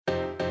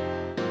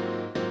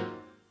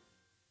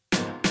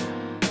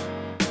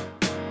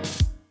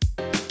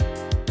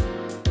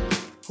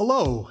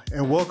Hello,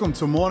 and welcome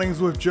to Mornings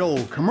with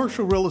Joel,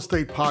 commercial real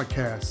estate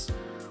podcast,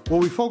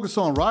 where we focus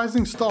on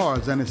rising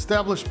stars and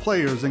established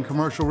players in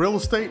commercial real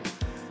estate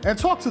and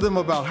talk to them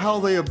about how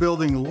they are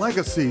building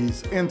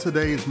legacies in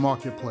today's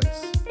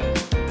marketplace.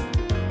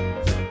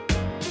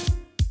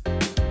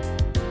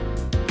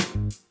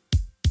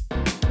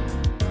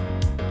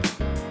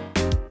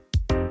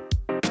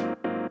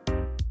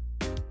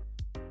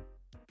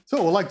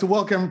 So I'd like to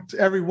welcome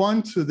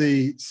everyone to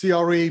the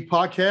CRE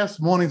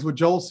podcast, Mornings with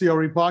Joel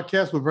CRE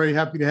podcast. We're very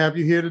happy to have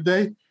you here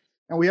today.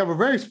 And we have a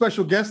very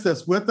special guest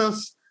that's with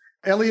us,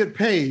 Elliot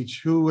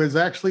Page, who is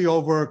actually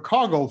over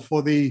cargo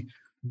for the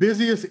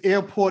busiest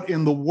airport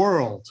in the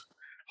world,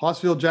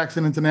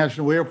 Hartsfield-Jackson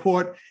International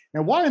Airport.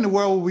 And why in the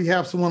world would we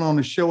have someone on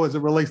the show as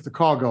it relates to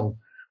cargo?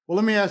 Well,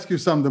 let me ask you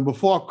something.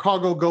 Before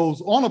cargo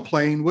goes on a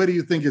plane, where do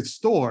you think it's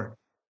stored?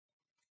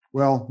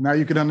 Well, now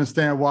you can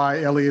understand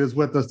why Elliot is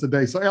with us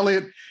today. So,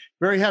 Elliot,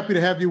 very happy to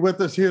have you with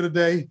us here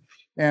today,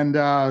 and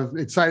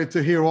excited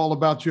to hear all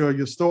about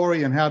your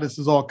story and how this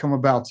has all come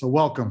about. So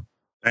welcome.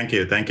 Thank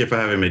you. Thank you for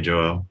having me,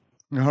 Joel.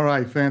 All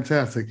right,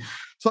 fantastic.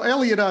 So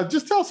Elliot,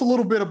 just tell us a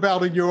little bit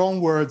about, in your own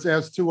words,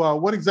 as to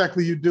what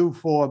exactly you do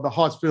for the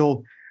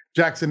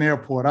Hartsfield-Jackson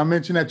Airport. I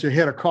mentioned that you're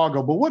head of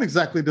cargo, but what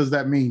exactly does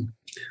that mean?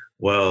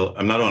 Well,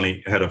 I'm not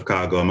only head of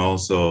cargo, I'm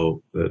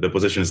also, the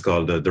position is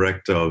called the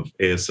Director of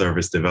Air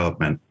Service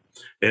Development.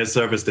 Air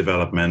service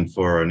development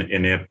for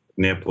an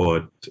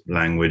airport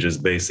language is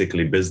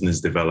basically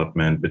business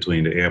development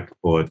between the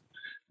airport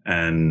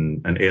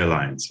and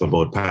airlines for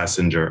both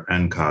passenger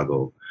and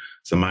cargo.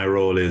 So my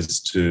role is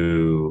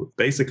to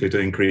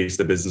increase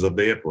the business of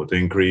the airport,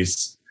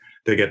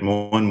 to get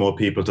more and more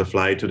people to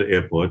fly to the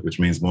airport, which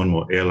means more and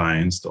more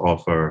airlines to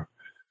offer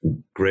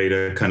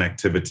greater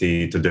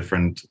connectivity to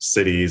different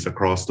cities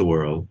across the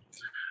world,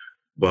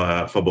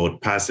 but for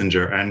both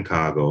passenger and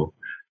cargo.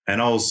 And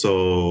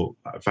also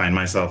I find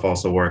myself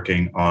also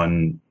working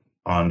on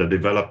the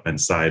development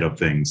side of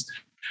things,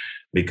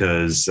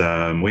 because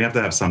we have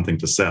to have something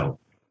to sell.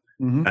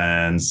 Mm-hmm.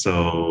 And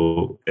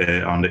so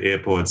on the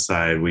airport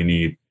side, we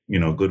need,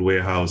 good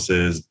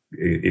warehouses,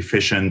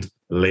 efficient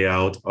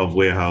layout of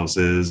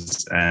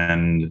warehouses,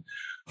 and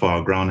for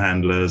our ground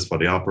handlers, for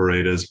the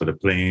operators, for the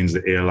planes,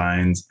 the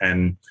airlines.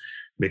 And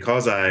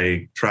because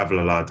I travel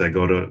a lot, I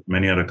go to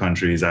many other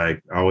countries, I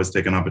always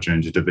take an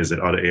opportunity to visit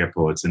other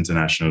airports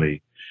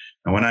internationally.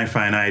 And when I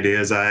find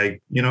ideas,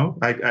 I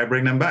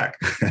bring them back.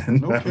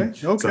 And, okay.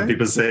 Some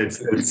people say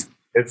it's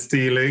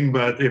stealing,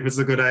 but if it's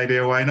a good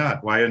idea, why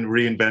not? Why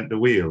reinvent the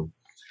wheel?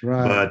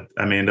 Right. But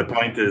I mean, the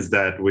point is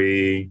that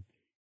we're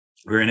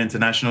an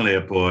international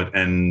airport,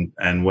 and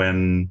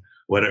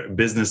whether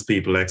business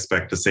people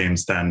expect the same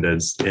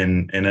standards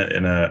in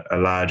a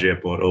large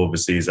airport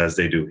overseas as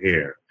they do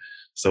here.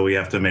 So we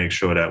have to make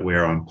sure that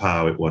we're on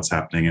par with what's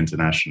happening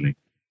internationally.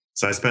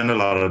 So I spend a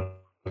lot of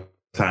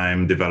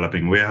time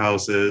developing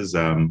warehouses,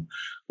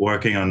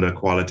 working on the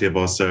quality of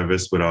our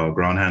service with our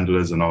ground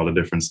handlers and all the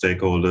different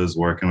stakeholders,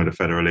 working with the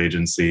federal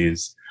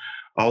agencies,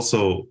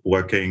 also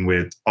working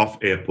with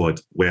off-airport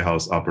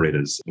warehouse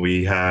operators.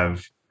 We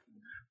have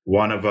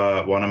one of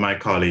my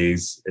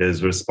colleagues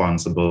is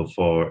responsible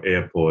for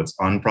airports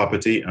on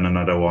property, and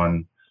another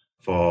one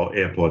for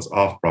airports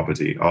off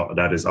property,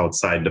 that is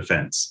outside the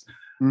fence.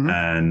 Mm-hmm.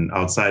 And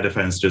outside the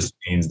fence just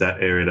means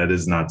that area that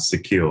is not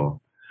secure.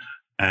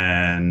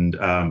 And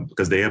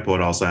because the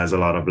airport also has a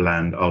lot of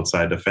land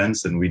outside the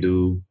fence, and we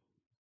do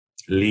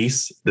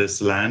lease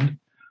this land.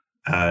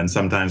 And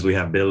sometimes we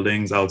have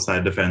buildings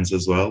outside the fence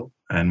as well.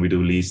 And we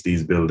do lease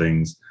these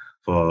buildings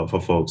for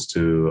folks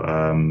to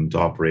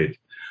operate.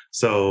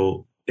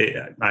 So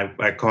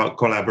I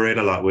collaborate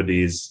a lot with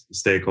these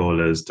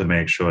stakeholders to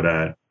make sure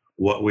that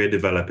what we're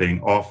developing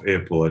off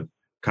airport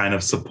kind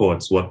of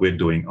supports what we're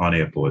doing on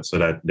airport, so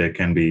that there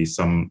can be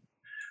some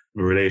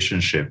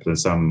relationship,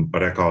 and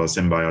what I call a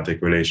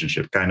symbiotic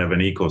relationship, kind of an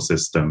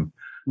ecosystem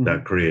mm-hmm.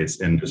 that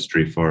creates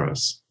industry for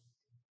us.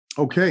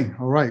 Okay,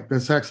 all right.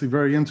 That's actually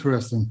very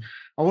interesting.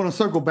 I want to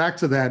circle back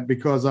to that,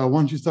 because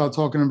once you start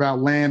talking about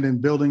land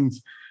and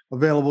buildings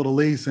available to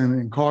lease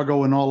and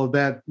cargo and all of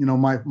that,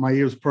 my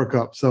ears perk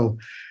up. So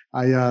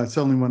I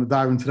certainly want to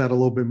dive into that a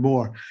little bit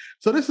more.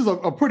 So this is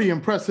a pretty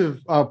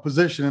impressive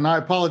position, and I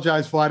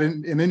apologize for I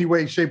didn't in any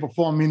way, shape, or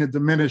form mean to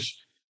diminish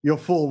your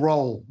full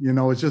role.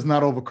 It's just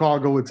not over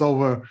cargo, it's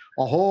over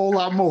a whole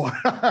lot more.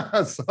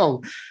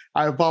 So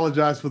I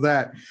apologize for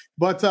that.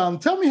 But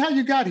tell me how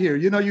you got here.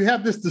 You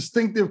have this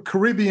distinctive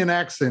Caribbean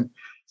accent.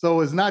 So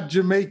it's not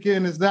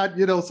Jamaican, it's not,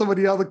 some of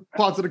the other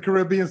parts of the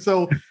Caribbean.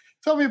 So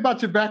tell me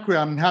about your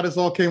background and how this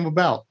all came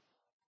about.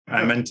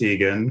 I'm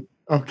Antiguan.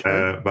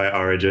 Okay. By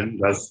origin.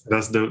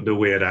 That's the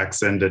weird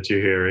accent that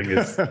you're hearing.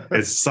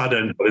 It's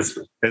southern, but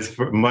it's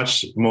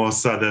much more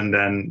southern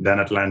than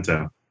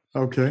Atlanta.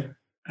 Okay.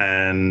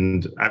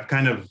 And I've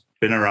kind of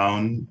been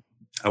around.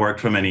 I worked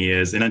for many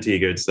years in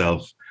Antigua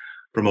itself,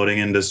 promoting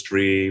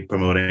industry,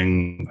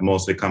 promoting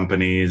mostly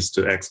companies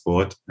to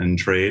export and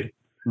trade.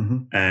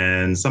 Mm-hmm.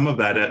 And some of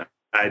that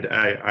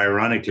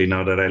ironically,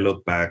 now that I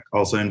look back,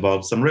 also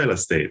involved some real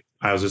estate.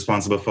 I was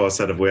responsible for a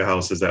set of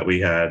warehouses that we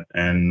had,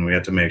 and we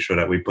had to make sure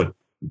that we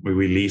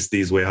leased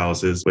these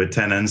warehouses with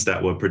tenants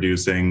that were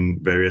producing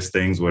various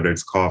things, whether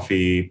it's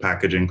coffee,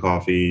 packaging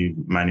coffee,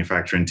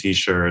 manufacturing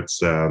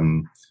T-shirts,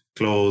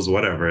 clothes,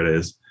 whatever it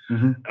is,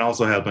 and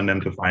also helping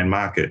them to find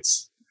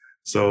markets.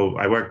 So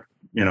I worked,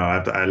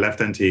 after I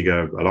left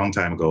Antigua a long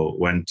time ago,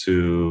 went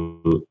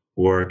to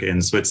work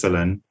in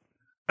Switzerland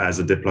as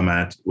a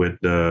diplomat with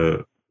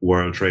the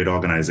World Trade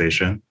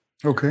Organization.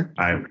 Okay.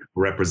 I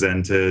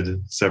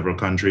represented several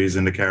countries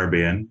in the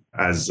Caribbean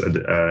as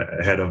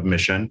a head of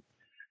mission,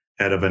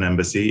 head of an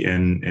embassy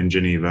in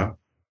Geneva.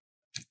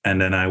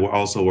 And then I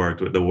also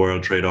worked with the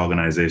World Trade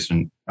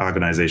Organization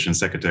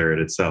Secretariat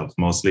itself,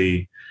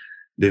 mostly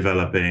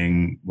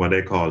developing what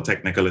they call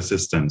technical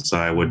assistance. So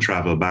I would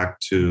travel back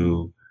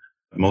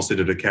mostly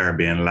to the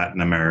Caribbean,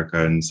 Latin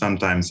America, and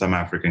sometimes some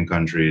African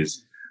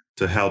countries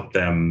to help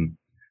them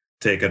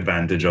take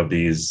advantage of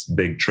these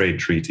big trade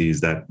treaties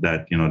that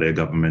their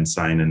government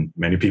signed and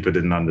many people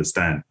didn't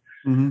understand.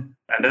 And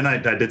then I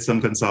did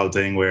some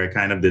consulting where I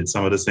kind of did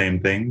some of the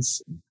same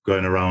things,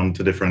 going around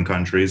to different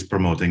countries,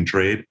 promoting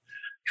trade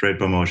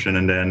promotion.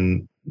 And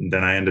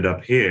then I ended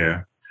up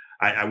here.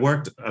 I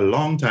worked a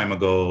long time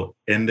ago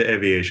in the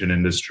aviation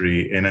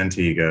industry in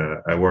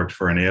Antigua. I worked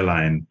for an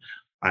airline,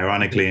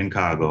 ironically in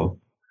cargo,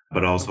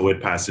 but also with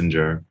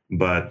passenger,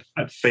 but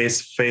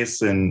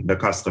facing the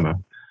customer.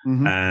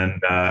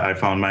 And I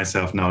found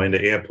myself now in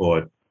the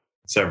airport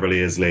several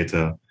years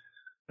later.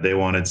 They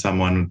wanted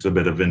someone with a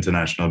bit of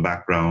international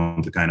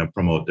background to kind of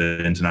promote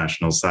the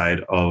international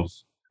side of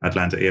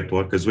Atlanta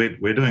Airport, because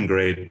we're doing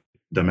great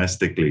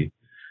domestically.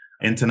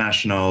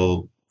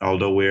 International,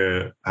 although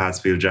we're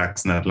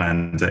Hartsfield-Jackson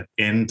Atlanta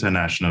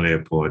International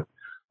Airport,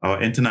 our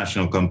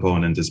international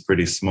component is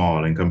pretty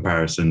small in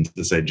comparison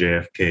to, say,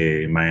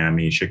 JFK,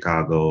 Miami,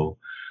 Chicago,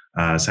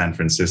 San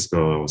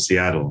Francisco,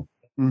 Seattle.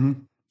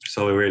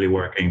 So we're really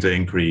working to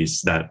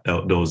increase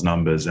those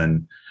numbers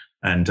and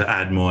to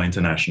add more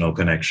international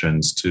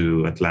connections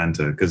to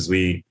Atlanta, because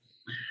we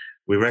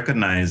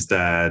recognize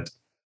that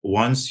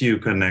once you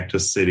connect a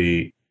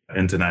city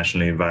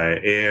internationally via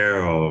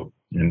air, or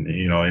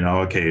in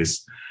our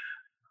case,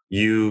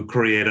 you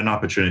create an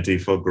opportunity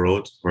for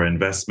growth, for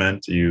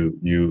investment.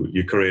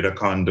 You create a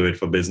conduit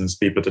for business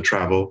people to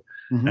travel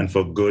and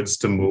for goods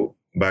to move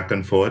back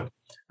and forth.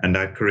 And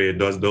that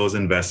those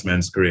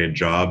investments create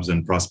jobs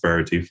and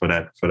prosperity for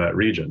that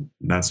region.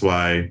 And that's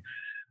why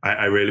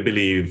I really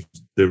believe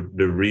the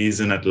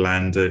reason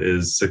Atlanta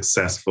is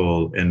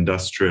successful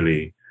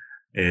industrially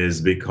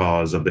is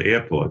because of the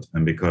airport,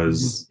 and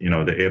because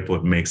the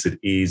airport makes it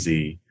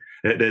easy.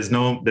 There's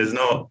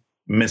no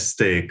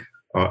mistake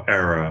or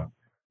error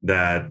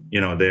that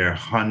there are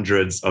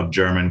hundreds of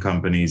German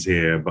companies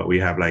here, but we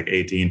have like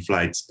 18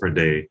 flights per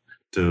day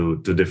to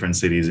different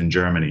cities in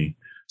Germany.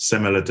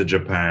 Similar to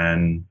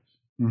Japan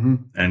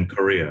and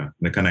Korea,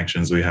 the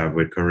connections we have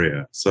with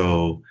Korea.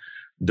 So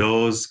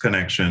those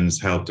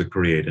connections help to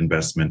create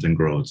investment and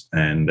growth.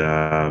 And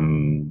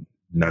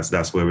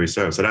that's where we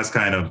serve. So that's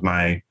kind of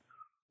my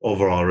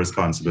overall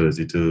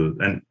responsibility too.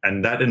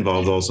 And that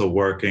involves also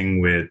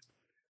working with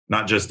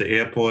not just the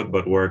airport,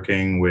 but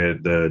working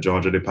with the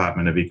Georgia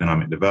Department of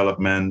Economic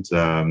Development,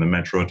 the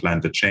Metro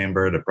Atlanta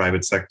Chamber, the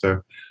private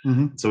sector.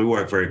 So we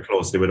work very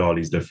closely with all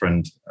these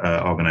different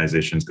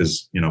organizations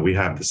because, we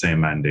have the same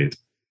mandate.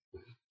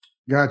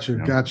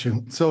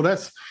 Gotcha. So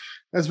that's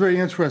very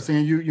interesting.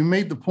 And you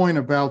made the point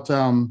about,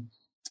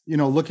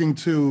 looking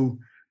to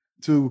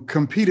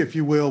compete, if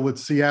you will, with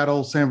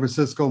Seattle, San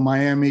Francisco,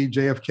 Miami,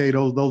 JFK,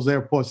 those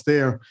airports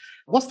there.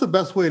 What's the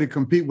best way to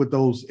compete with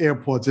those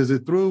airports? Is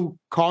it through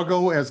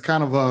cargo as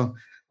kind of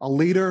a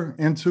leader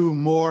into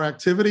more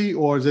activity,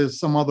 or is there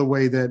some other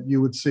way that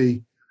you would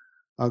see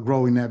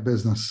growing that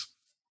business?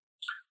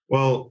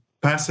 Well,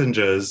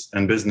 passengers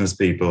and business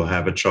people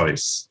have a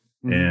choice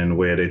in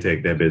where they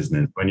take their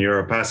business. When you're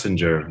a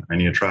passenger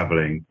and you're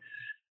traveling,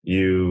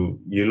 you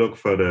look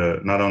for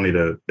not only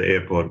the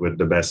airport with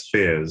the best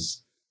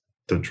fares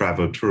to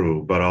travel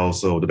through, but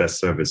also the best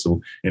service.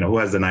 So, who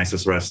has the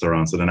nicest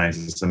restaurants or the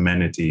nicest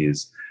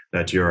amenities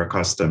that you're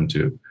accustomed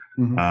to?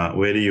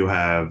 Where do you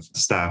have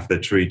staff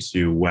that treats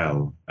you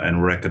well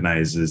and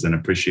recognizes and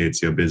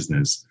appreciates your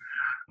business?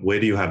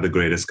 Where do you have the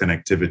greatest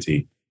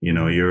connectivity?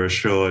 You're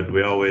assured.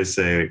 We always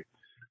say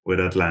with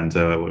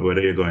Atlanta,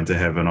 whether you're going to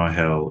heaven or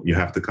hell, you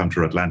have to come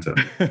to Atlanta.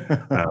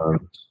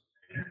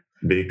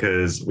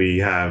 Because we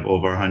have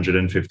over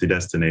 150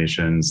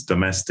 destinations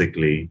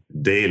domestically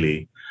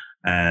daily,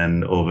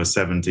 and over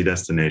 70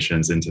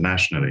 destinations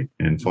internationally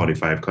in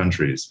 45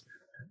 countries.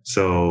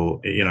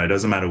 So, it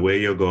doesn't matter where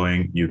you're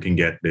going, you can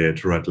get there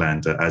through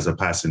Atlanta as a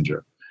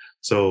passenger.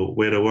 So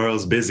we're the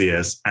world's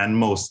busiest and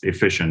most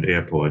efficient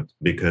airport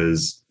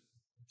because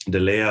the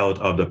layout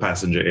of the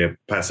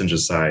passenger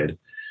side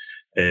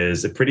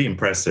is pretty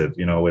impressive,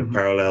 with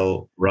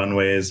parallel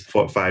runways,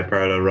 5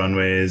 parallel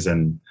runways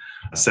and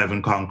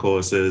 7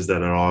 concourses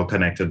that are all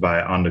connected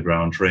by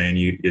underground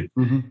train.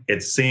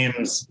 It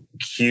seems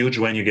huge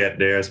when you get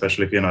there,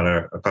 especially if you're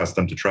not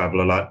accustomed to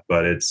travel a lot,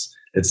 but it's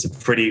a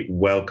pretty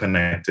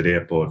well-connected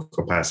airport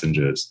for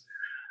passengers.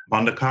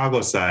 On the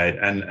cargo side,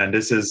 and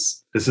this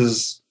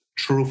is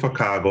true for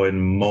cargo in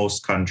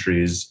most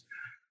countries.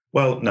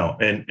 Well, no,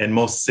 in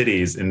most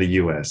cities in the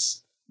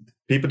US,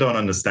 people don't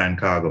understand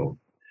cargo.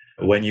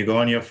 When you go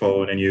on your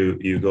phone and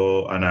you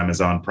go on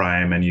Amazon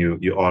Prime and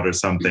you order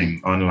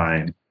something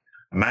online,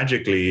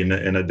 magically in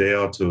a day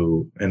or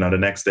two, the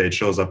next day it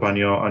shows up on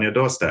your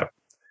doorstep.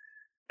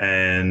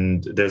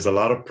 And there's a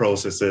lot of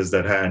processes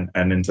that have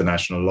and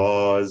international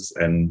laws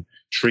and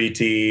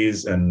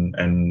treaties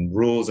and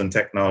rules and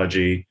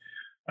technology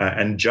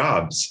and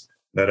jobs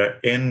that are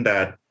in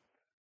that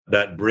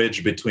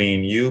bridge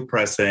between you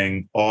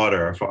pressing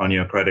order on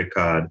your credit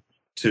card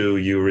to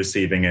you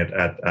receiving it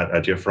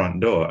at your front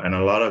door. And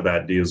a lot of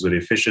that deals with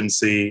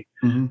efficiency,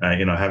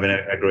 having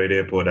a great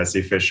airport that's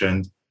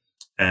efficient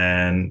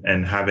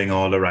and having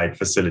all the right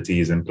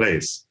facilities in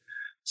place.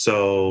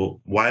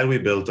 So while we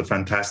built a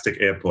fantastic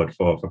airport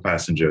for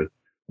passengers,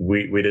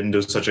 we didn't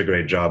do such a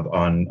great job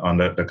on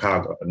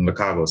the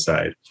cargo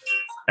side.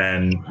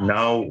 And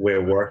now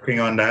we're working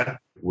on that.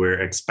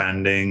 We're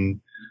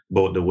expanding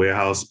both the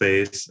warehouse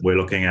space. We're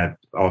looking at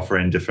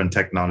offering different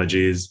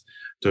technologies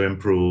to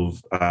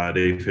improve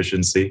the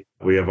efficiency.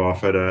 We have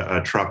offered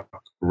a truck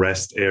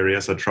rest area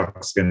so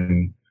trucks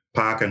can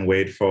park and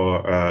wait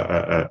for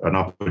an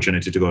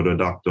opportunity to go to a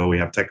doctor. We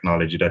have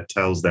technology that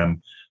tells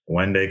them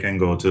when they can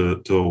go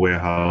to a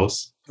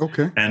warehouse.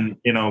 Okay. And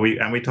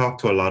we talk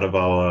to a lot of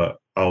our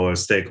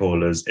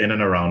stakeholders in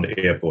and around the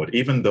airport,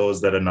 even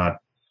those that are not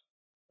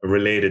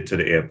related to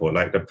the airport,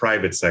 like the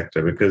private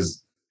sector,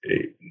 because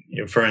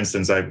for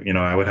instance,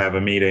 I would have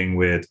a meeting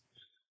with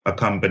a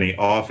company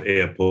off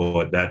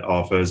airport that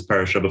offers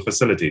perishable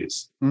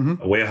facilities,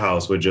 a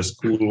warehouse with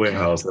just cool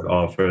warehouse that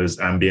offers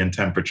ambient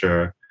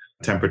temperature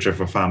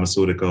for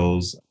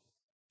pharmaceuticals,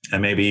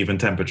 and maybe even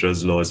temperature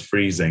as low as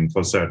freezing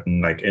for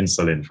certain, like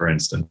insulin, for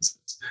instance.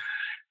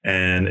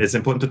 And it's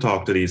important to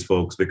talk to these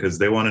folks because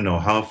they want to know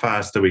how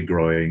fast are we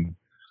growing,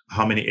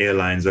 how many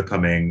airlines are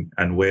coming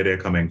and where they're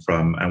coming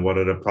from, and what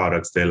are the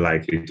products they're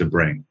likely to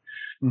bring.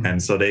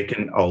 And so they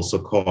can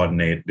also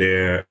coordinate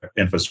their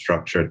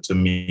infrastructure to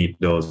meet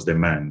those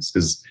demands.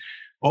 Because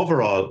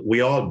overall,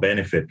 we all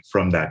benefit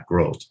from that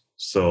growth.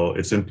 So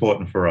it's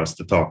important for us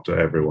to talk to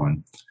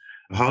everyone.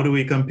 How do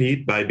we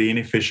compete? By being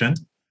efficient,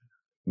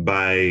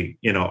 by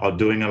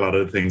doing a lot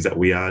of the things that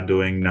we are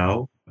doing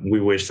now.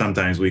 We wish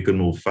sometimes we could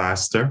move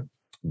faster,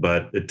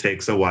 but it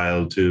takes a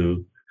while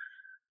to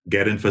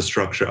get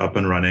infrastructure up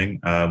and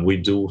running. We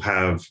do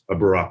have a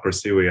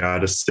bureaucracy. We are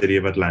the city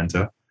of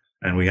Atlanta.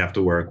 And we have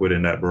to work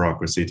within that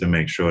bureaucracy to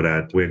make sure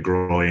that we're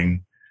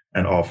growing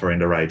and offering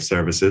the right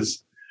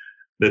services.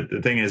 The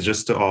thing is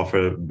just to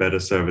offer better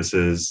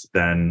services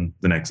than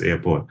the next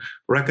airport,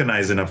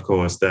 recognizing, of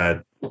course,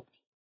 that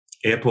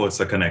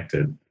airports are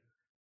connected.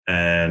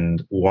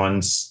 And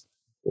once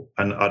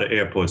other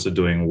airports are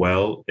doing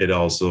well, it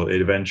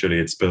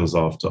eventually spills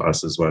off to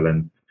us as well,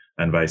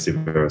 and vice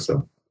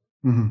versa.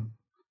 Mm-hmm.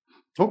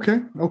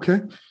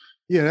 Okay.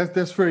 Yeah,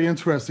 that's very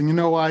interesting.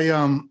 I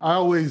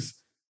always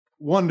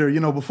wonder,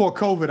 before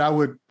COVID, I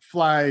would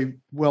fly,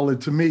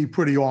 to me,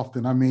 pretty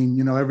often. I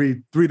mean,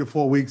 every 3 to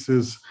 4 weeks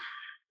is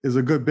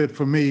a good bit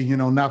for me,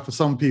 not for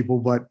some people,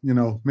 but,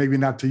 maybe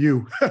not to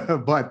you.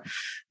 But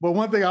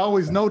one thing I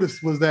always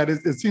noticed was that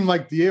it seemed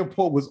like the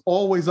airport was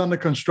always under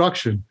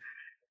construction.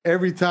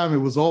 Every time it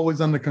was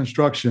always under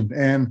construction.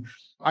 And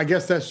I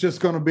guess that's just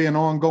going to be an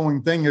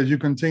ongoing thing as you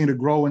continue to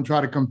grow and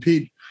try to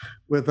compete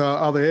with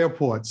other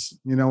airports,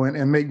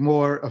 and make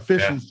more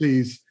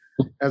efficiencies. Yeah.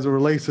 As it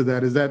relates to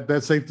that. Is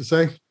that safe to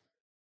say?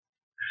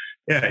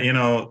 Yeah,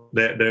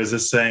 there's a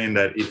saying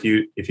that if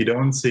you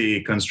don't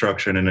see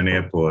construction in an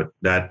airport,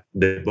 that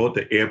both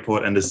the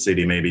airport and the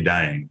city may be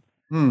dying.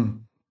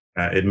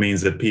 It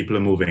means that people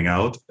are moving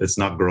out. It's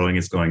not growing;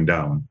 it's going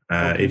down.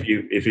 Okay.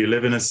 If you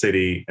live in a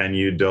city and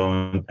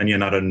you're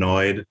not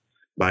annoyed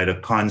by the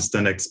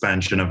constant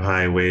expansion of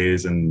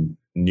highways and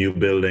new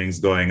buildings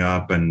going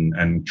up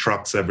and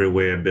trucks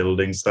everywhere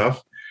building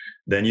stuff,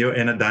 then you're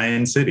in a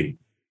dying city.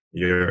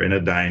 You're in a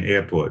dying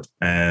airport.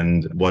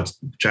 And what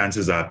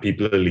chances are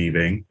people are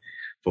leaving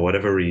for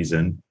whatever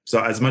reason.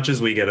 So as much as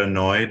we get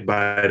annoyed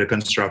by the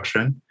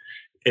construction,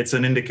 it's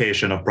an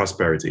indication of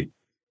prosperity.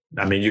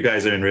 I mean, you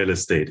guys are in real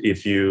estate.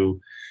 If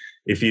you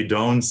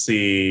don't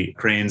see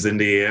cranes in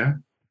the air,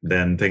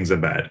 then things are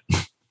bad.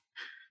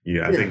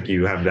 I think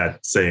you have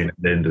that saying in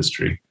the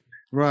industry.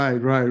 Right.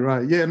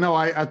 Yeah, no,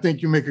 I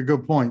think you make a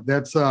good point.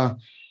 That's a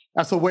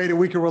way that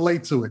we can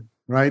relate to it.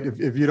 Right.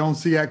 If you don't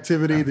see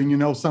activity,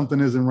 then something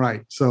isn't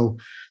right. So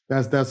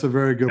that's a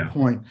very good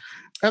point.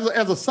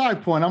 As a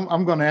side point,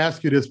 I'm going to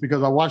ask you this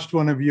because I watched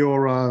one of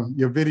your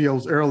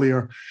videos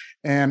earlier,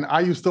 and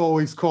I used to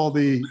always call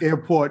the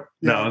airport.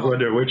 I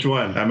wonder which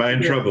one. Am I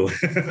in trouble?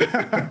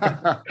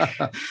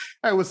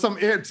 It was some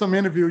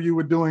interview you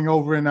were doing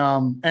over in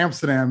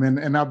Amsterdam,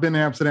 and I've been to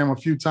Amsterdam a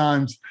few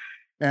times.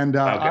 And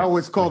I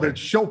always called it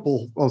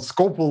Schiphol or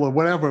Schiphol or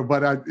whatever,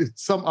 but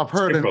I've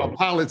heard a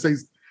pilot say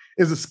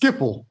is a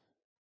Schiphol.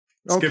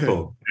 Okay.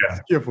 Schiphol. Yeah.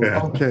 Schiphol.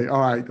 Yeah. Okay.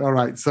 All right. All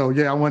right. So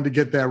yeah, I wanted to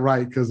get that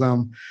right because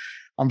I'm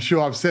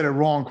sure I've said it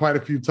wrong quite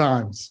a few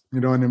times,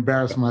 and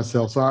embarrassed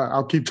myself. So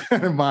I'll keep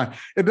that in mind.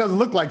 It doesn't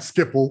look like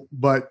Schiphol,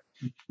 but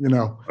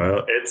Well,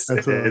 that's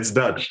it's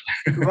Dutch.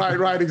 right.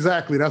 Right.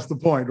 Exactly. That's the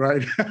point,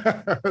 right?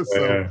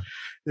 So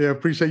yeah,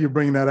 appreciate you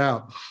bringing that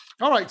out.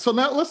 All right. So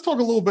now let's talk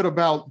a little bit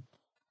about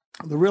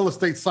the real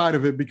estate side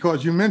of it,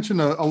 because you mentioned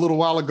a little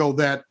while ago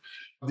that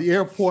the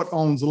airport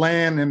owns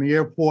land, and the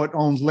airport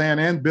owns land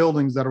and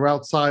buildings that are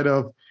outside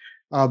of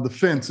the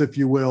fence, if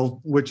you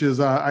will, which is,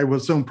 I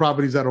would assume,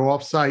 properties that are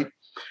off-site.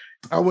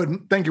 I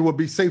wouldn't think it would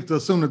be safe to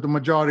assume that the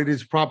majority of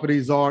these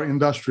properties are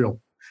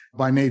industrial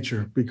by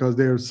nature because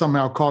they're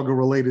somehow cargo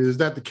related. Is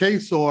that the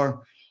case,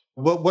 or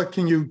what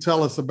can you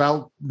tell us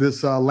about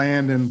this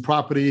land and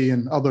property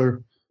and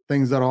other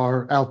things that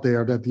are out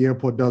there that the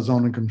airport does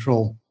own and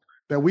control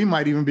that we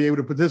might even be able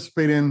to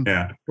participate in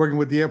working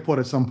with the airport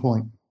at some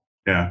point?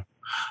 Yeah.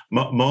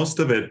 Most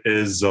of it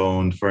is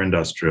zoned for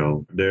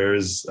industrial.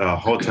 There's a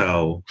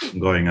hotel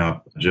going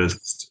up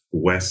just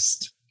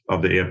west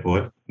of the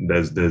airport.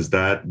 There's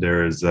that.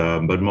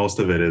 But most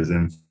of it is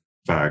in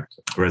fact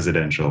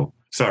residential.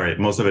 Sorry,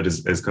 most of it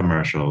is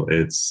commercial.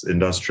 It's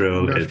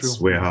industrial. It's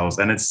warehouse,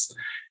 and it's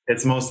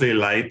mostly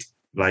light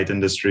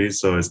industries.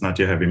 So it's not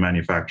your heavy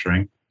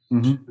manufacturing.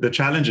 Mm-hmm. The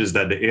challenge is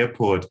that the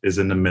airport is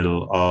in the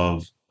middle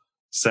of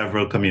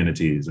several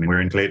communities. I mean,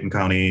 we're in Clayton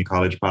County,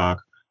 College Park,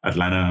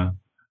 Atlanta.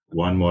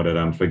 One more that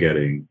I'm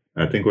forgetting.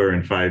 I think we're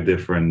in 5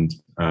 different.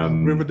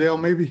 Riverdale,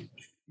 maybe.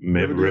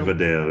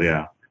 Riverdale,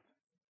 yeah.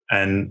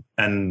 And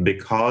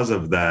because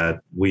of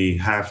that, we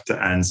have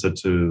to answer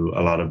to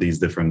a lot of these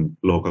different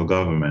local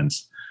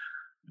governments.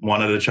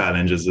 One of the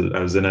challenges, I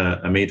was in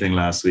a meeting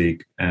last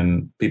week,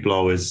 and I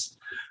always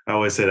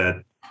say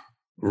that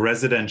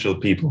residential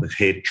people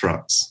hate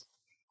trucks.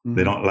 Mm-hmm.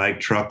 They don't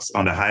like trucks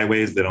on the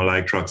highways. They don't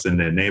like trucks in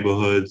their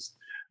neighborhoods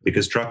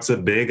because trucks are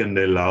big and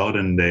they're loud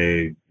and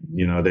they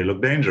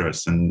look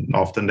dangerous, and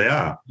often they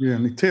are. Yeah,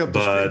 and they tear up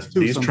the streets too.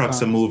 These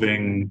trucks are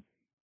moving.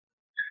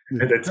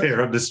 Yeah. They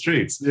tear up the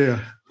streets. Yeah.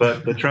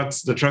 But the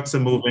trucks are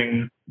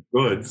moving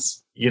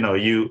goods.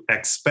 You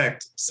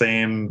expect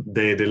same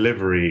day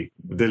delivery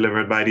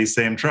delivered by these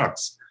same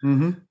trucks.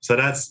 Mm-hmm. So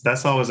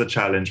that's always a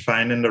challenge,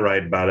 finding the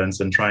right balance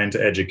and trying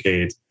to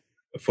educate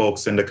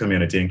folks in the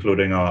community,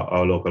 including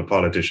our local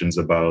politicians,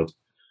 about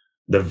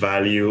the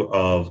value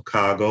of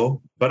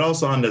cargo, but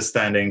also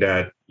understanding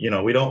that,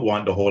 we don't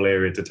want the whole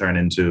area to turn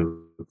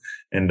into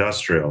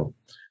industrial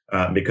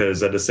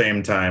because at the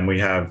same time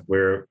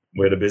we're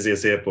the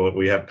busiest airport.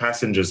 We have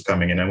passengers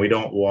coming in and we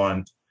don't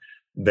want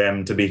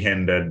them to be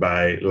hindered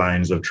by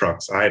lines of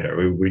trucks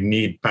either. We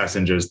need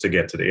passengers to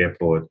get to the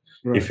airport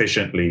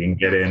efficiently and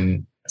get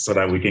in so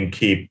that we can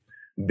keep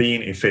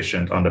being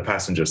efficient on the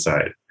passenger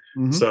side.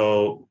 Mm-hmm.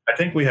 So I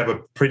think we have a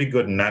pretty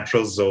good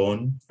natural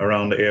zone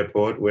around the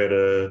airport where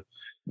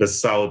the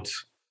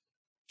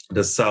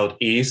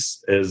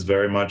southeast is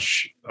very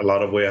much a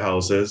lot of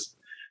warehouses,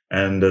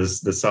 and the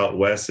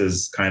southwest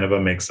is kind of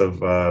a mix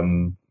of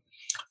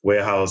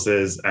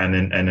warehouses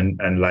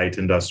and light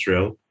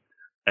industrial.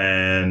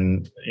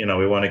 And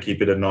we want to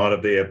keep it the north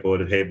of the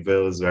airport.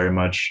 Hapeville is very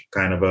much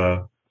kind of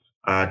a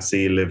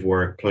artsy live,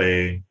 work,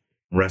 play,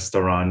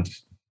 restaurant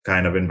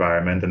kind of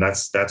environment, and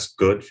that's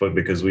good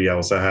because we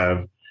also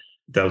have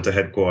Delta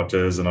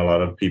headquarters and a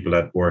lot of people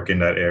that work in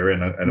that area,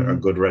 and a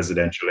good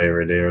residential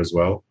area there as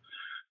well.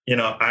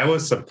 I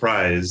was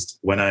surprised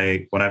when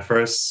I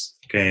first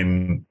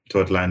came to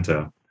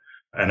Atlanta,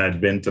 and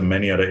I'd been to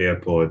many other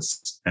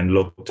airports and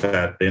looked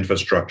at the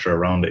infrastructure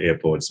around the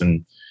airports.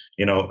 And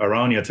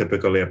around your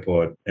typical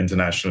airport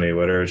internationally,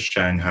 whether it's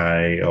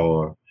Shanghai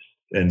or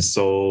in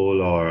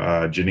Seoul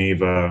or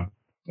Geneva,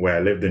 where I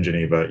lived in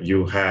Geneva,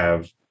 you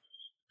have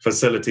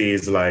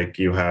facilities like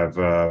you have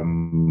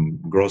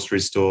grocery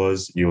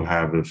stores, you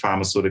have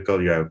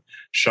pharmaceutical, you have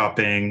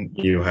shopping,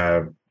 you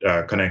have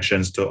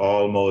connections to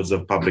all modes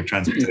of public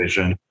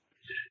transportation,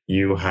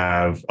 you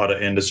have other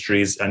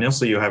industries, and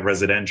also you have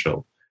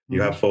residential.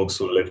 You have folks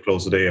who live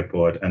close to the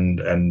airport, and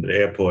the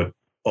airport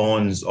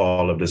owns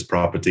all of this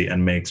property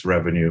and makes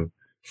revenue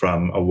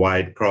from a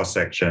wide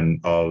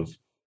cross-section of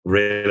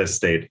real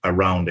estate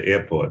around the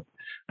airport.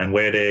 And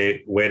where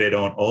they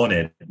don't own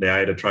it, they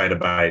either try to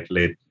buy it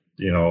late,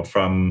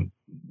 from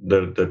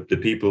the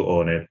people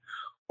own it,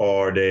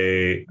 or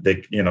they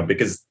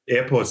because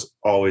airport's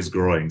always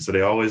growing, so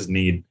they always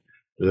need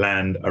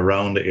land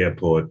around the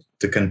airport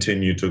to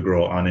continue to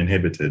grow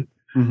uninhibited.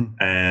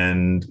 Mm-hmm.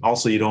 And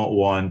also you don't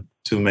want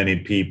too many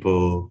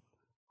people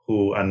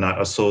who are not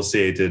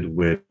associated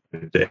with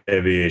the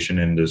aviation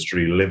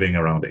industry living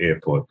around the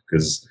airport,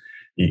 because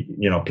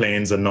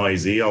planes are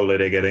noisy, although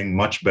they're getting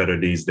much better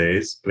these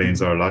days.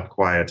 Planes are a lot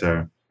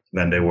quieter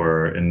than they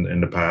were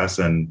in the past,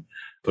 and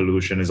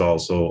pollution is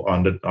also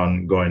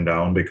on going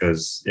down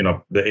because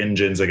the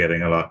engines are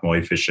getting a lot more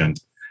efficient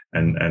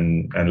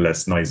and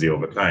less noisy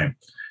over time.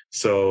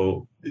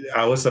 So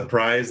I was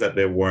surprised that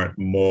there weren't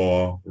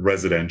more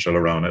residential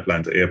around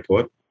Atlanta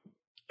Airport,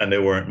 and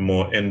there weren't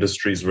more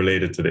industries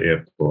related to the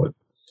airport.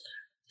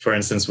 For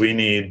instance, we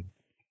need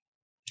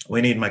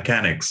we need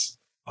mechanics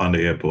on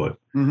the airport,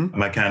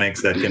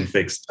 mechanics that can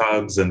fix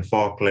tugs and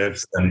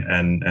forklifts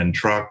and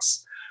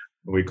trucks.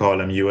 We call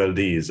them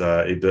ULDs,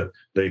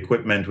 the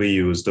equipment we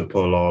use to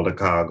pull all the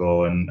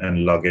cargo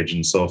and luggage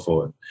and so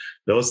forth.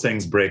 Those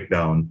things break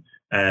down,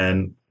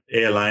 and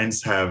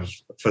airlines have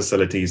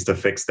facilities to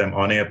fix them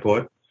on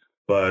airport.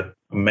 But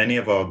many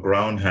of our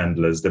ground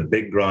handlers, the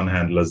big ground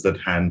handlers that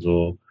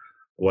handle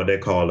what they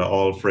call the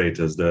all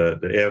freighters, the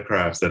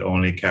aircrafts that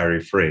only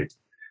carry freight,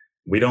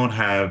 we don't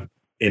have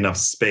enough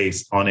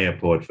space on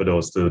airport for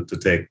those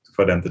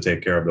for them to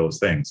take care of those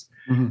things.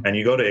 And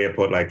you go to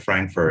airport like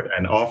Frankfurt,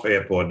 and off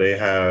airport they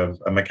have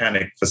a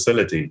mechanic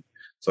facility,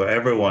 so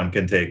everyone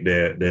can take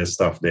their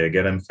stuff there,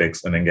 get them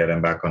fixed, and then get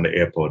them back on the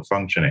airport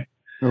functioning.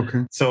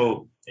 Okay.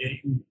 So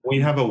we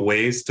have a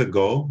ways to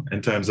go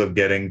in terms of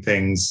getting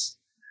things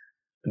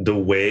the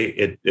way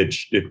it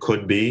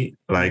could be,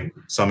 like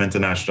some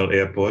international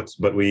airports,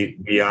 but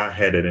we are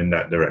headed in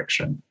that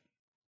direction.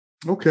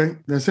 Okay,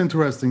 that's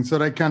interesting. So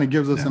that kind of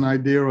gives us an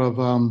idea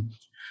of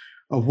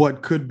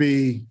what could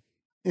be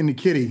in the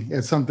kitty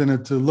as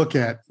something to look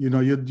at. You know,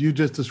 you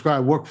just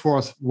described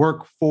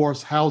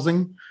workforce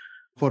housing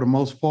for the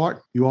most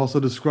part. You also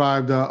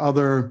described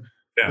other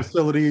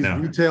facilities,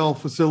 retail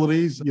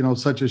facilities, you know,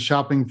 such as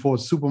shopping for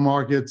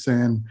supermarkets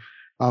and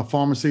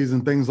pharmacies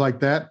and things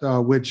like that,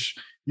 which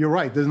you're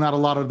right, there's not a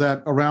lot of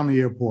that around the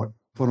airport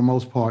for the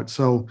most part.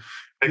 So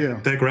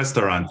take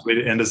restaurants.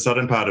 In the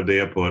southern part of the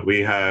airport, we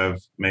have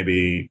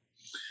maybe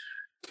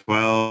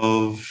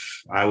 12,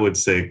 I would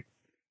say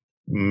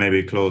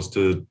maybe close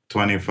to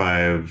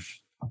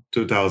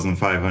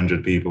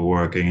 2,500 people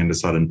working in the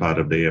southern part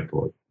of the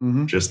airport.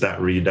 Just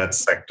that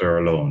sector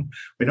alone.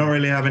 We don't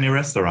really have any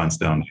restaurants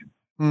down there.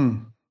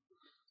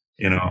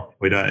 You know,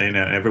 we don't. You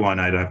know, everyone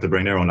either have to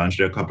bring their own lunch.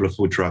 There are a couple of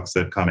food trucks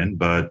that come in,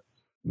 but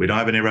we don't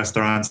have any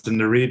restaurants in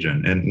the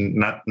region, and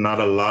not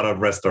a lot of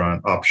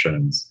restaurant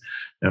options.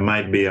 There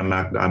might be a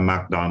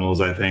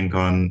McDonald's, I think,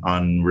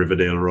 on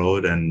Riverdale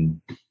Road, and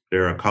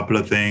there are a couple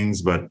of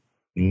things, but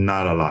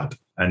not a lot.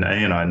 And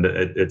you know, and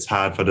it's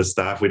hard for the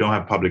staff. We don't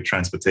have public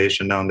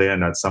transportation down there,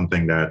 and that's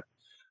something that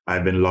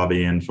I've been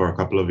lobbying for a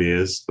couple of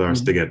years for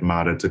us to get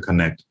MARTA to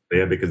connect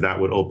there, because that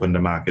would open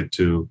the market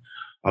to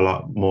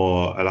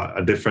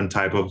a different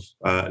type of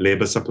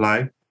labor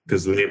supply.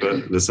 Because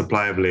the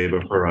supply of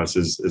labor for us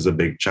is a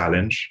big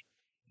challenge.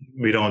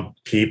 We don't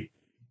keep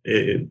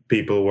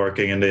people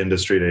working in the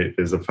industry.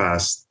 There's a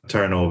fast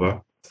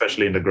turnover,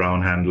 especially in the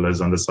ground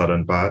handlers on the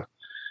southern part.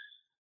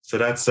 So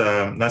that's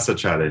a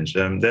challenge.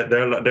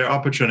 There are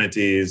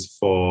opportunities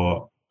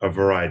for a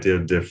variety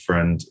of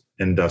different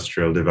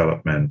industrial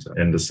development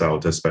in the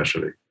South,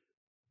 especially.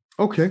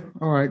 Okay,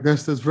 all right,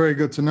 that's very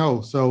good to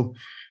know. So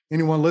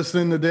anyone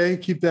listening today,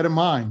 keep that in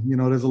mind. You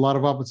know, there's a lot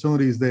of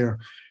opportunities there.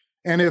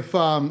 And if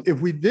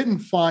we didn't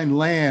find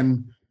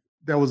land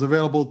that was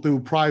available through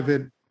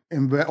private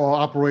or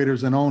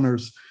operators and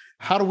owners,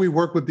 how do we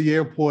work with the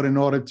airport in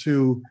order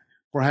to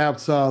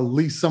perhaps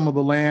lease some of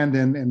the land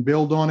and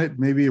build on it?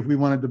 Maybe if we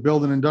wanted to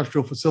build an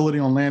industrial facility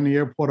on land the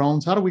airport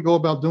owns, how do we go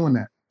about doing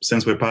that?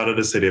 Since we're part of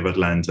the city of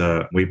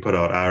Atlanta, we put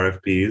out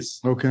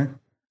RFPs. Okay.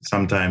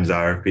 Sometimes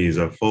RFPs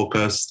are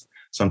focused.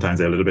 Sometimes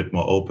they're a little bit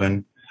more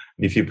open.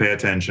 If you pay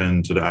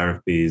attention to the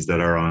RFPs that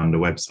are on the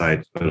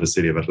website for the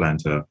city of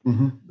Atlanta,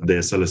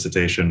 their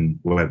solicitation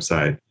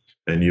website,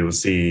 and you'll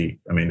see,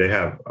 I mean, they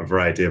have a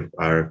variety of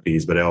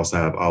RFPs, but they also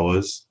have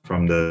ours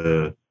from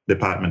the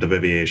Department of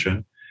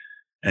Aviation.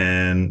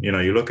 And, you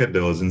know, you look at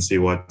those and see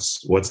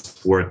what's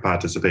worth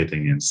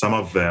participating in. Some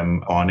of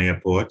them on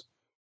airport,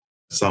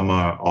 some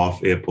are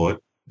off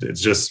airport. It's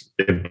just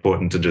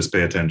important to just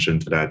pay attention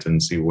to that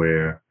and see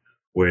where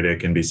there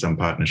can be some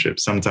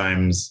partnerships.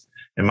 Sometimes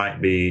it might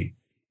be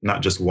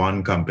not just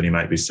one company,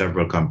 might be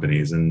several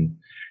companies. And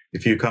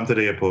if you come to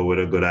the airport with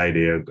a good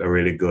idea, a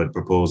really good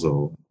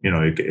proposal, you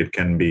know, it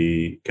can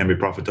be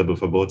profitable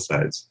for both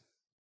sides.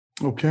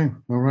 Okay.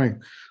 All right.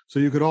 So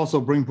you could also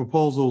bring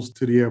proposals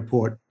to the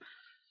airport.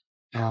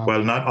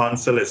 Well, not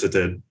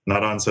unsolicited.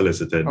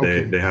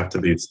 Okay. They have to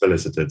be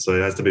solicited. So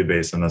it has to be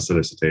based on a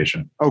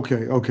solicitation.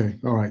 Okay.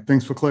 All right.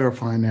 Thanks for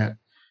clarifying that.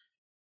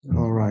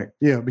 All right.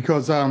 Yeah,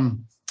 because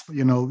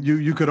you know,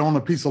 you could own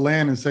a piece of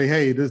land and say,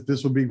 hey,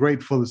 this would be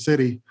great for the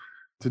city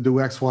to do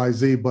X, Y,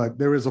 Z, but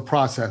there is a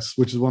process,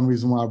 which is one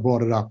reason why I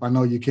brought it up. I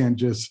know you can't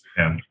just,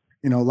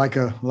 you know, like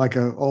a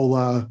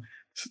old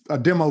a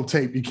demo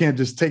tape. You can't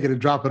just take it and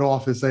drop it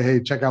off and say,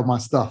 hey, check out my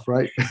stuff,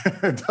 right?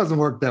 It doesn't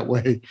work that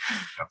way.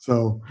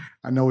 So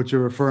I know what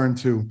you're referring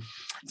to.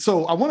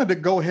 So I wanted to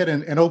go ahead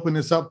and open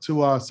this up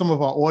to some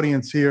of our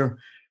audience here.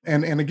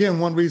 And again,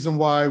 one reason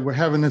why we're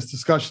having this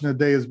discussion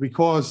today is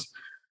because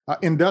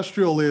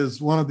industrial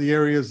is one of the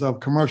areas of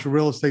commercial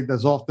real estate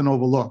that's often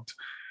overlooked.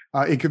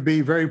 It could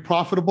be very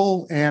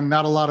profitable and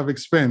not a lot of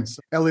expense.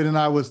 Elliot and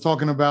I was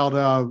talking about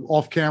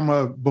off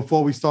camera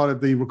before we started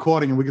the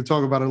recording, and we could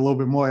talk about it a little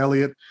bit more,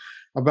 Elliot,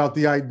 about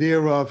the idea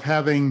of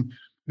having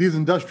these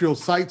industrial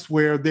sites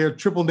where they're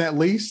triple net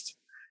leased,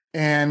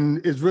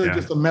 and it's really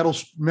just a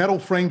metal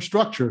frame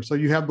structure. So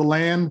you have the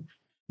land,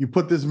 you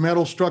put this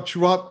metal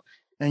structure up,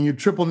 and you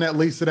triple net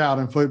lease it out.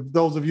 And for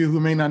those of you who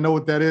may not know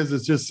what that is,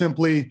 it's just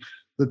simply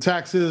the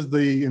taxes,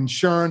 the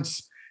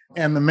insurance,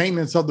 and the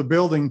maintenance of the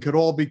building could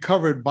all be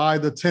covered by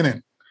the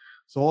tenant.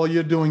 So all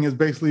you're doing is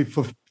basically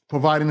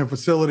providing a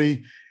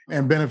facility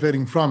and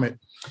benefiting from it.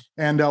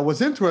 And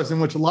what's interesting,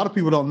 which a lot of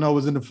people don't know,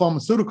 is in the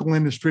pharmaceutical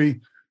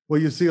industry, where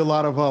you see a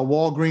lot of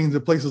Walgreens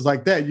and places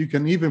like that, you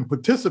can even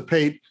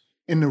participate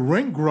in the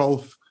rent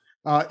growth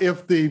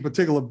if the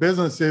particular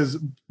business is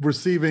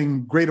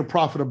receiving greater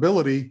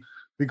profitability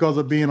because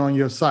of being on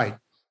your site,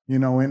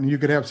 and you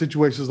could have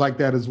situations like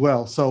that as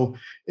well. So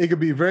it could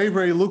be very,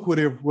 very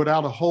lucrative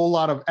without a whole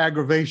lot of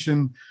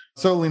aggravation,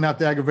 certainly not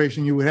the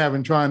aggravation you would have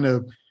in trying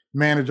to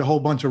manage a whole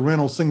bunch of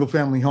rental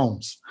single-family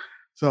homes.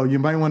 So you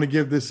might want to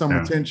give this some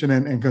attention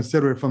and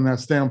consider it from that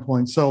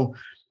standpoint. So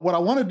what I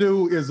want to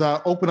do is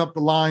open up the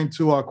line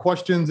to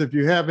questions. If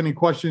you have any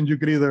questions, you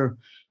could either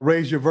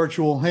raise your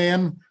virtual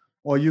hand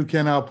or you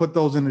can put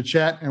those in the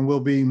chat, and we'll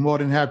be more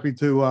than happy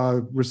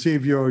to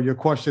receive your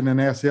question and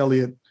ask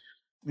Elliot,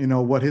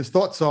 what his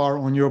thoughts are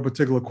on your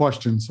particular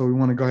question. So we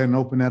want to go ahead and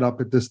open that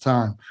up at this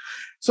time.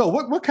 So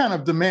what kind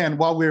of demand,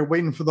 while we're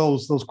waiting for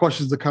those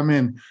questions to come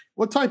in,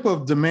 what type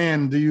of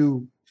demand do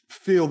you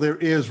feel there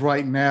is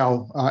right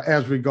now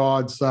as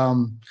regards,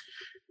 in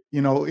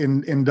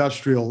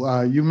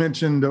industrial? You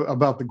mentioned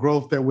about the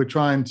growth that we're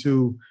trying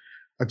to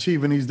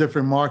achieve in these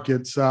different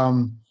markets.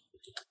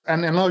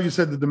 And I know you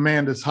said the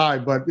demand is high,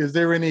 but is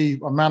there any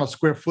amount of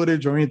square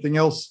footage or anything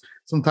else,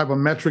 some type of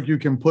metric you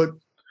can put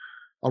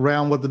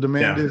around what the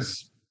demand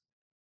is?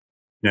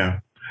 Yeah.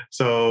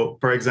 So,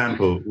 for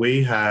example,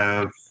 we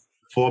have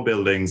 4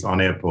 buildings on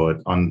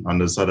airport, on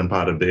the southern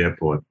part of the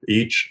airport,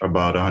 each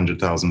about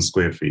 100,000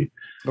 square feet.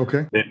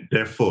 Okay.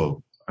 They're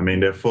full. I mean,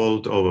 they're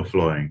full to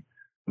overflowing.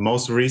 The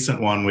most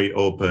recent one we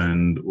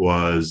opened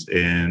was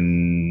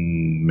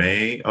in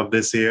May of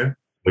this year.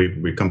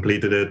 We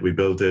completed it. We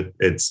built it.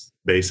 It's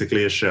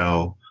basically a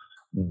shell.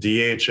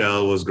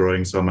 DHL was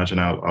growing so much, and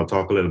I'll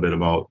talk a little bit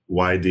about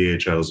why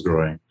DHL is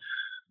growing.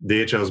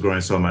 DHL is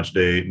growing so much,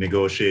 they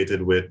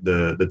negotiated with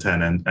the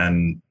tenant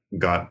and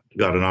got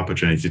an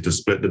opportunity to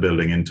split the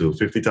building into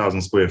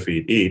 50,000 square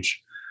feet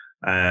each,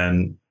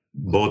 and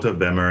both of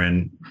them are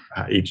in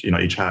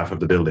each half of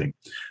the building.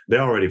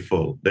 They're already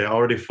full. They're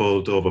already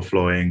full to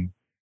overflowing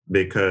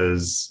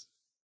because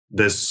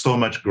there's so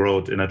much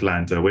growth in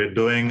Atlanta. We're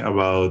doing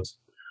about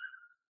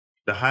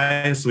the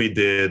highest we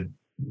did,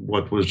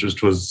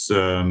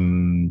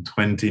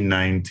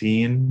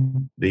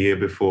 2019, the year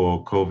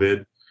before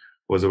COVID,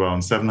 was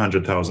around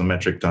 700,000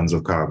 metric tons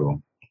of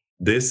cargo.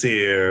 This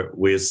year,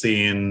 we're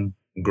seeing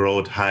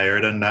growth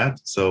higher than that.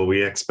 So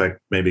we expect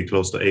maybe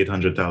close to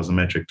 800,000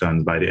 metric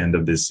tons by the end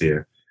of this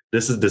year.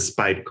 This is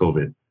despite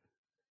COVID.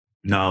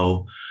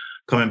 Now,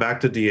 coming back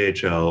to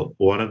DHL,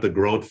 one of the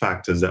growth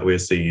factors that we're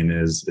seeing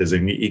is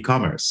in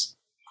e-commerce.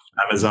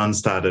 Amazon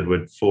started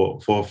with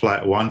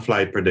one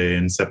flight per day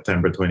in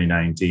September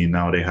 2019.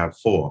 Now they have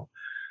 4.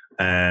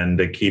 And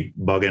they keep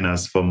bugging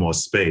us for more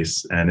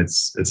space. And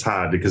it's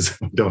hard because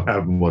we don't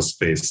have more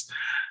space.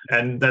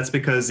 And that's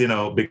because of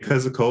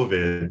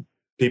COVID,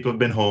 people have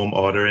been home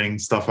ordering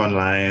stuff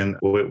online.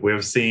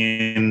 We've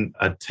seen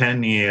a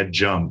 10-year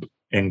jump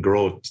in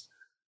growth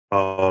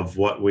of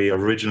what we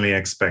originally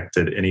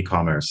expected in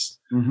e-commerce.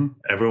 Mm-hmm.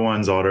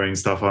 Everyone's ordering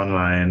stuff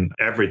online,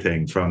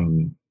 everything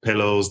from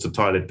pillows to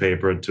toilet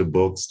paper to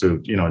books to,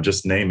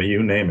 just name it,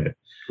 you name it.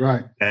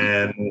 Right.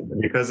 And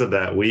because of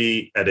that,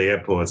 we at the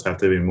airports have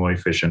to be more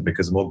efficient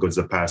because more goods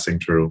are passing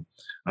through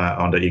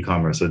on the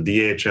e-commerce. So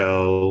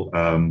DHL,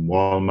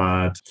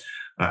 Walmart,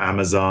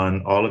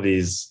 Amazon, all of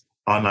these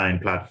online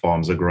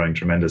platforms are growing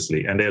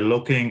tremendously. And they're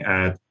looking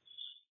at,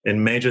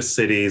 in major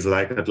cities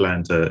like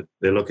Atlanta,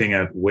 they're looking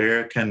at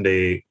where can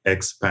they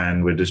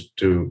expand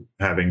to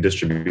having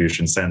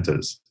distribution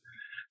centers.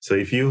 So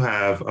if you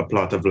have a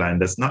plot of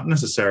land that's not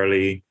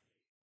necessarily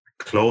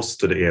close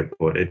to the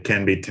airport, it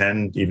can be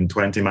 10, even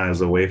 20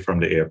 miles away from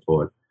the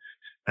airport.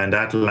 And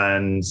that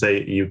land,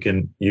 say you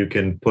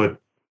can put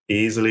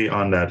easily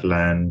on that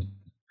land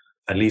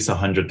at least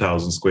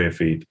 100,000 square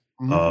feet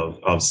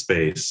of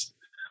space,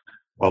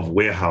 of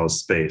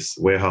warehouse space,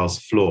 warehouse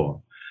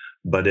floor.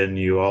 But then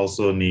you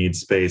also need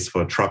space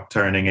for truck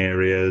turning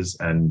areas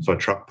and for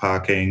truck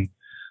parking,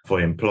 for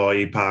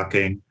employee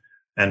parking,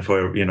 and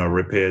for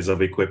repairs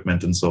of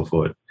equipment and so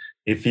forth.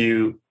 If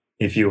you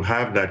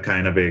have that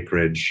kind of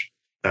acreage,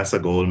 that's a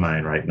gold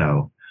mine right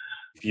now.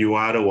 If you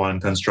are the one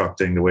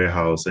constructing the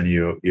warehouse and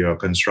you're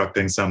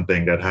constructing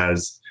something that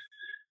has,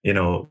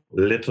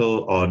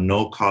 little or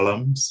no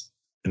columns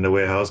in the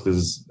warehouse,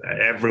 because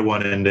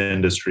everyone in the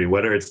industry,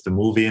 whether it's the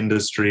movie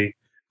industry,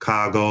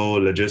 cargo,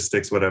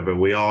 logistics, whatever,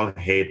 we all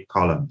hate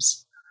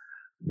columns.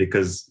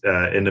 Because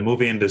in the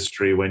movie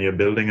industry, when you're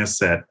building a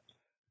set,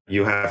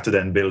 you have to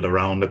then build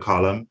around the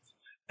column.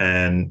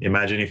 And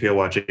imagine if you're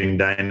watching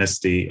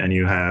Dynasty and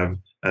you have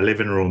a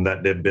living room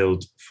that they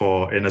built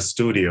in a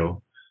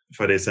studio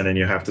for this, and then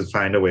you have to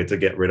find a way to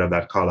get rid of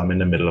that column in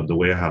the middle of the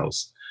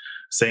warehouse.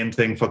 Same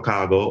thing for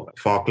cargo.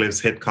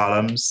 Forklifts hit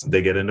columns.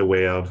 They get in the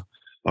way of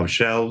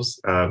shelves.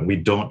 We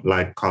don't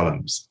like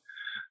columns.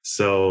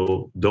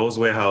 So those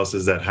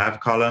warehouses that have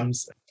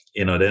columns,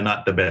 they're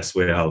not the best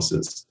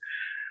warehouses.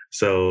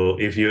 So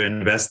if you're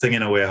investing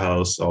in a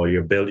warehouse or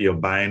you're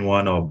buying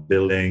one or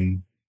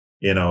building,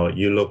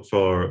 you look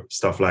for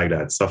stuff like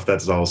that, stuff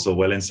that's also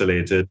well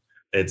insulated.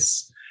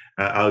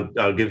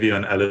 I'll give you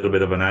a little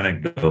bit of an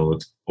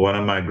anecdote. One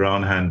of my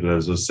ground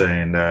handlers was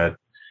saying that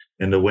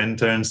in the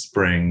winter and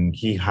spring,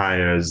 he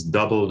hires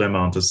double the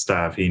amount of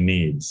staff he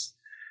needs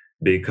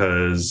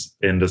because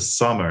in the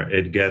summer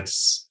it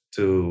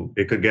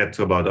could get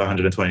to about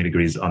 120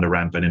 degrees on the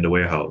ramp and in the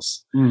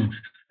warehouse. And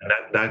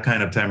that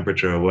kind of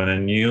temperature, when a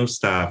new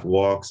staff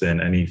walks in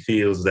and he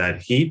feels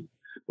that heat,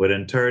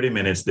 within 30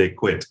 minutes they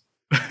quit.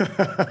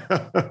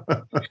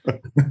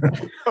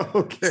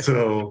 Okay.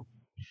 So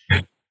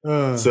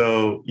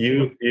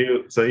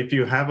if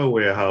you have a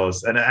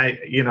warehouse, and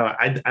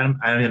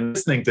I'm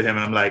listening to him, and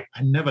I'm like,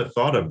 I never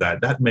thought of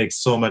that. That makes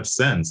so much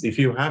sense. If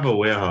you have a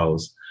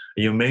warehouse,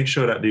 you make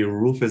sure that the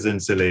roof is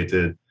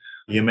insulated.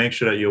 You make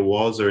sure that your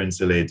walls are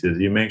insulated.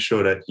 You make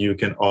sure that you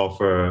can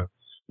offer.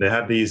 They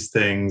have these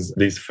things,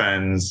 these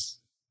fans.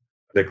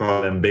 They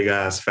call them big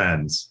ass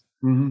fans.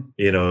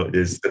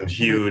 There's some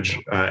huge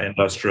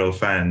industrial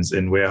fans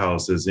in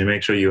warehouses. You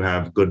make sure you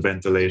have good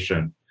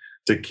ventilation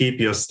to keep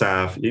your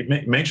staff. You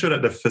make sure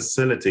that the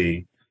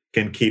facility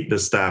can keep the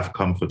staff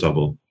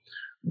comfortable.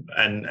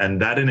 And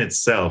that in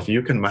itself,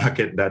 you can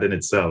market that in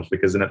itself,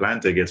 because in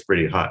Atlanta it gets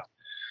pretty hot.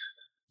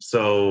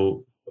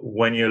 So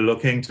when you're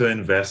looking to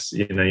invest,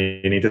 you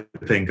need to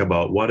think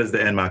about what is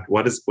the end market,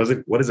 what is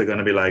it going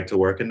to be like to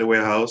work in the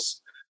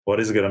warehouse? What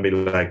is it going to be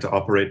like to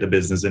operate the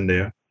business in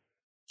there?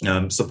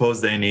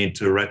 Suppose they need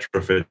to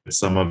retrofit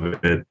some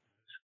of it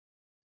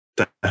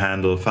to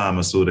handle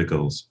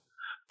pharmaceuticals.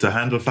 To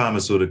handle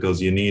pharmaceuticals,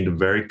 you need a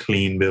very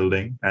clean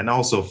building and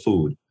also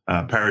food,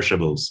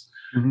 perishables.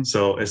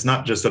 So it's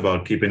not just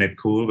about keeping it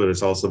cool, but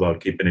it's also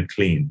about keeping it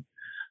clean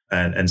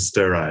and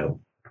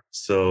sterile.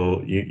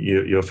 So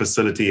your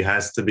facility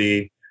has to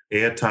be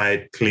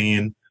airtight,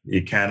 clean.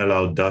 You can't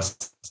allow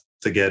dust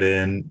to get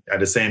in.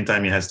 At the same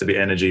time, it has to be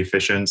energy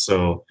efficient.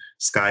 So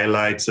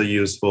skylights are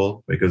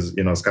useful because,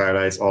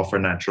 skylights offer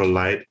natural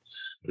light.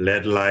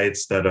 LED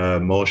lights that are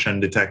motion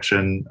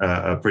detection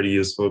are pretty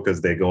useful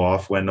because they go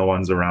off when no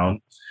one's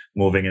around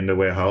moving in the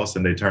warehouse,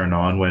 and they turn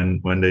on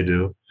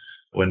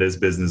when there's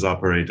business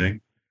operating.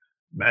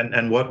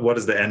 And what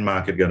is the end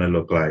market going to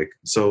look like?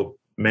 So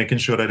making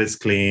sure that it's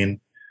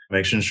clean,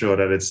 making sure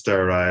that it's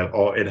sterile,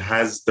 or it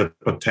has the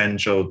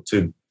potential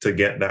to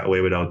get that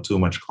way without too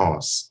much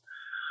cost.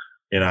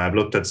 I've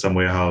looked at some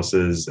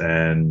warehouses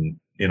and,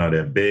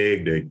 they're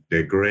big,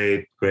 they're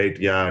great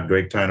yard,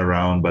 great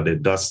turnaround, but they're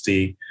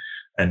dusty.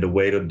 And the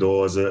way the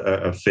doors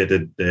are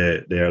fitted,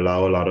 they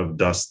allow a lot of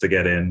dust to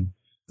get in.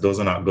 Those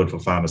are not good for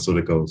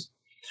pharmaceuticals.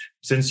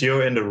 Since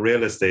you're in the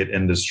real estate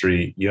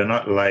industry, you're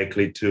not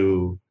likely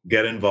to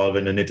get involved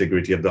in the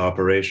nitty-gritty of the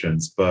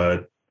operations.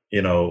 But,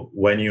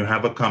 when you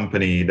have a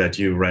company that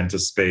you rent a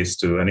space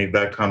to, and if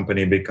that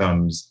company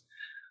becomes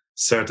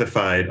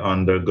certified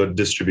under good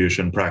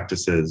distribution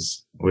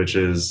practices, which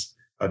is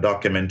a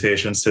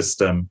documentation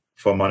system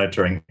for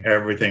monitoring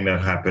everything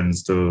that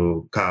happens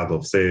to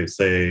cargo,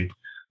 say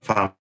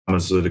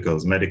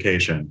pharmaceuticals,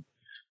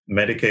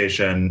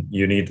 medication,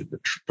 you need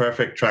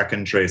perfect track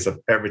and trace of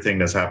everything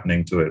that's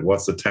happening to it.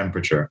 What's the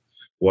temperature?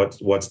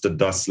 What's the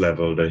dust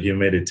level, the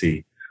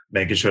humidity,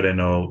 making sure they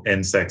know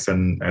insects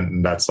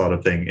and that sort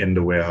of thing in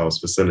the warehouse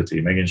facility,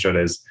 making sure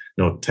there's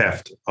no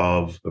theft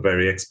of a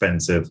very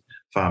expensive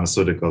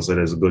pharmaceuticals, so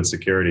there's a good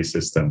security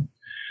system.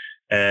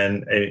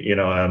 And,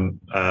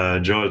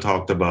 Joel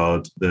talked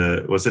about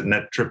was it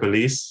net triple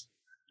lease?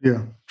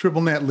 Yeah,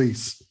 triple net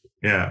lease.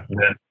 Yeah.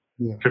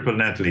 Triple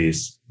net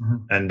lease.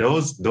 And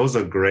those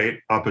are great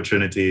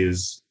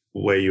opportunities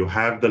where you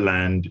have the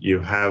land,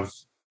 you have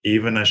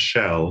even a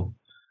shell,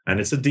 and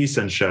it's a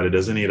decent shell. It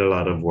doesn't need a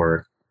lot of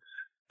work.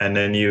 And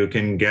then you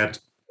can get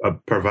a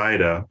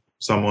provider,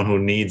 someone who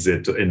needs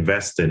it, to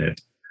invest in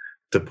it,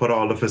 to put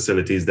all the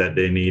facilities that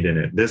they need in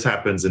it. This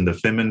happens in the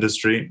film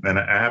industry. And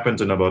I happen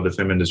to know about the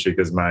film industry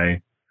because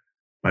my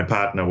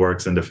partner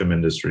works in the film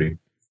industry,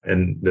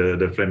 in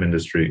the film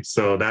industry.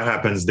 So that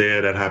happens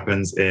there. That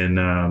happens in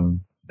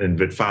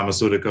with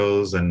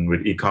pharmaceuticals and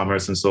with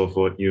e-commerce and so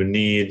forth. You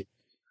need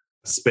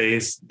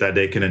space that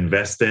they can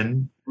invest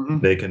in.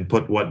 They can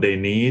put what they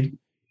need.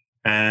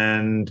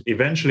 And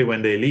eventually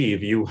when they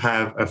leave, you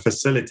have a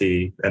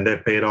facility and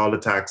they've paid all the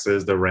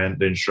taxes, the rent,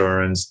 the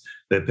insurance,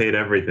 they paid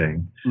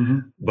everything.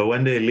 But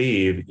when they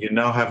leave, you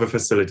now have a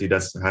facility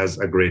that has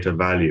a greater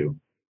value.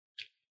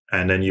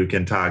 And then you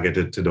can target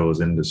it to those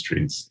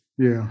industries.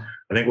 Yeah.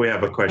 I think we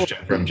have a question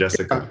from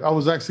Jessica. I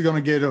was actually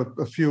going to get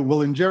a few.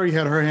 Well, and Jerry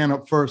had her hand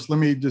up first. Let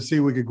me just see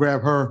if we could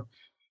grab her.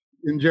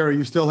 And Jerry,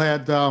 you still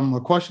had a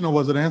question, or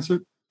was it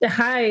answered?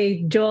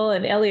 Hi, Joel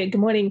and Elliot. Good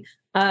morning.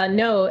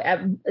 No,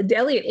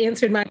 Elliot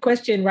answered my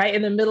question right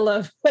in the middle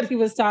of what he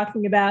was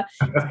talking about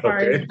as far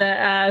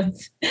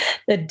as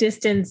the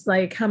distance,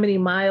 like how many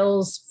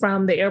miles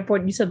from the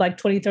airport. You said like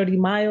 20, 30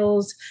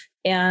 miles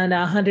and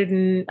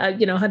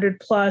 100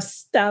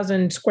 plus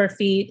thousand square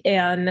feet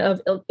and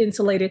of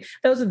insulated.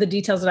 Those are the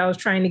details that I was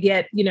trying to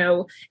get,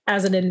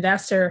 as an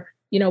investor,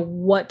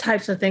 what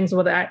types of things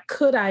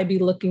could I be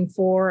looking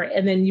for?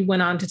 And then you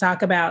went on to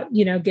talk about,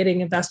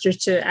 getting investors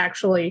to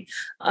actually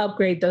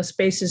upgrade those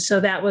spaces. So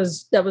that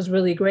was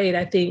really great.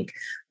 I think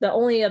the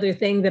only other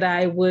thing that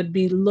I would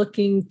be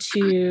looking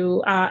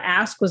to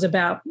ask was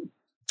about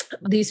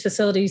these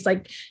facilities.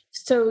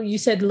 So you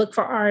said, look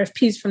for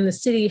RFPs from the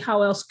city.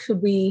 How else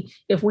could we,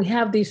 if we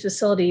have these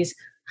facilities,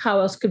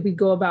 how else could we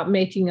go about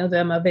making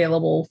them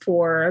available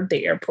for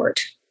the airport?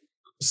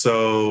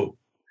 So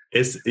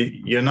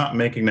you're not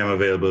making them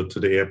available to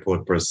the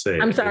airport per se.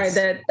 I'm sorry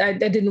that I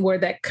didn't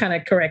word that kind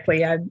of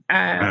correctly.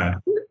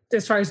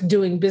 As far as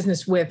doing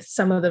business with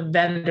some of the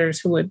vendors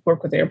who would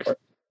work with the airport.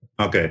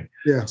 Okay.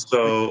 Yeah.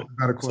 So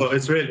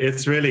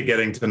it's really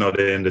getting to know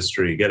the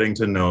industry, getting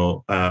to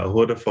know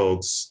who are the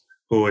folks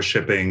who are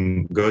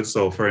shipping goods.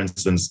 So, for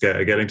instance,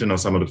 getting to know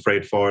some of the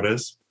freight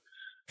forwarders.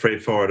 Freight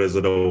forwarders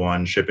are the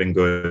ones shipping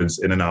goods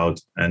in and out,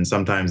 and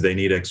sometimes they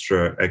need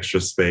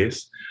extra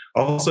space.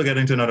 Also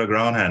getting to know the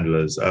ground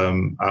handlers.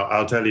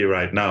 I'll tell you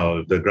right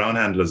now, the ground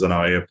handlers on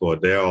our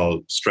airport, they're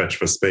all stretched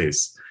for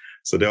space.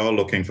 So they're all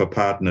looking for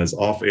partners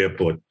off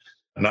airport,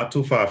 not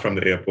too far from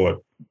the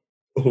airport,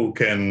 who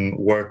can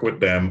work with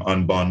them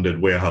on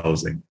bonded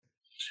warehousing.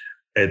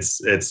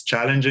 It's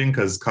challenging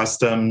because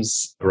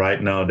customs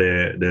right now,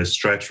 they're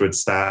stretched with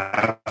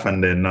staff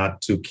and they're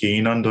not too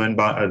keen on doing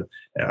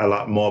a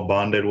lot more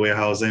bonded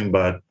warehousing,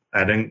 but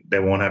I think they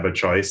won't have a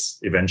choice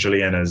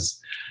eventually. And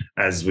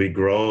as we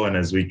grow and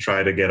as we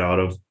try to get out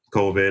of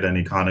COVID and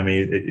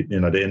economy,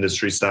 the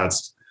industry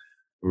starts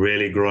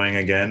really growing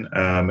again,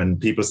 and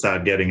people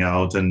start getting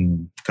out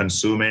and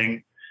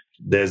consuming,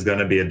 there's going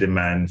to be a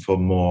demand for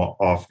more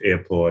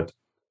off-airport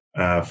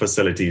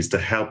facilities to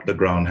help the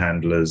ground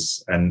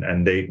handlers,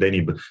 and they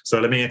need. So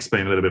let me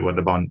explain a little bit what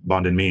the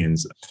bonding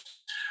means.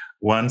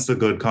 Once the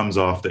good comes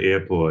off the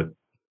airport,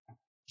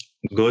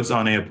 goods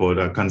on airport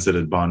are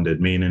considered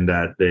bonded, meaning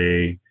that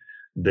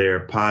they're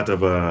part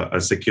of a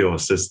secure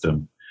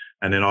system.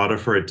 And in order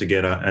for it to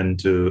get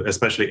into,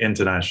 especially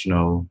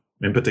international,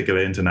 in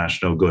particular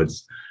international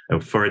goods,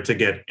 for it to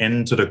get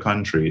into the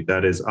country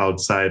that is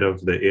outside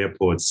of the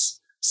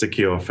airport's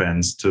secure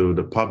fence to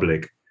the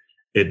public,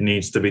 it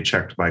needs to be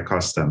checked by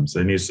customs.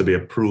 It needs to be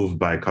approved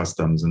by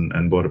customs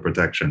and border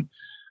protection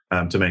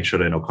to make sure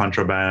there's no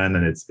contraband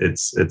and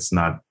it's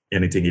not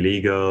anything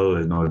illegal,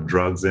 there's no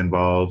drugs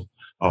involved,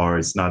 or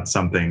it's not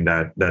something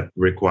that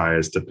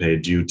requires to pay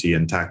duty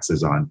and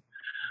taxes on.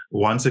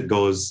 Once it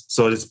goes,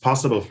 so it's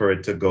possible for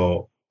it to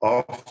go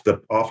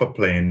off a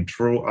plane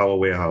through our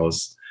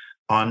warehouse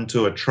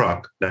onto a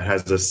truck that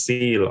has a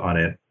seal on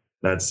it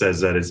that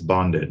says that it's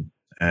bonded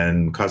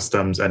and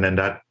customs, and then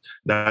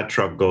that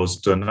truck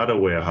goes to another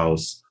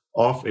warehouse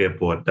off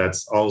airport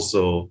that's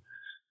also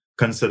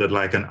considered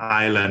like an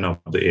island of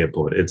the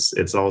airport.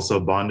 It's also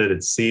bonded,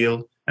 it's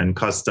sealed, and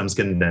customs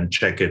can then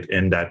check it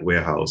in that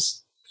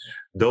warehouse.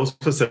 Those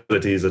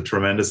facilities are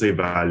tremendously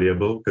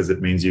valuable because it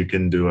means you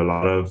can do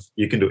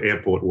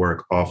airport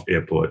work off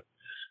airport.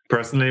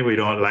 Personally, we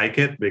don't like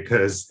it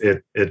because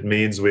it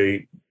means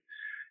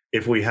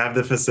if we have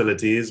the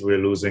facilities, we're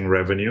losing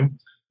revenue.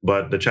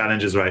 But the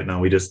challenge is right now,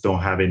 we just don't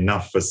have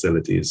enough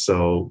facilities.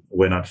 So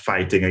we're not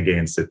fighting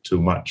against it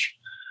too much.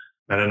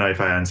 I don't know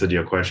if I answered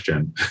your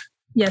question.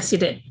 Yes, you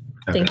did.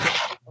 Thank you.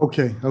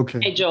 Okay.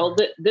 Hey, Joel,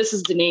 this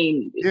is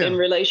Deneen. Yeah. In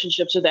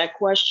relationship to that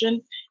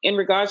question, in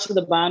regards to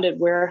the bonded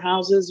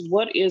warehouses,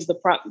 what is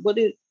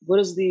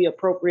the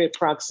appropriate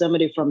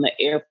proximity from the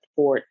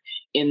airport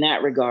in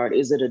that regard?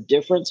 Is it a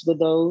difference with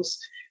those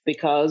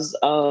because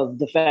of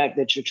the fact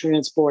that you're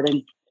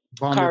transporting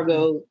bonded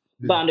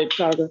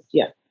cargo?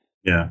 Yeah.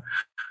 Yeah.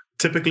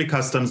 Typically,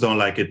 customs don't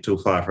like it too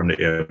far from the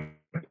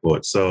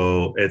airport.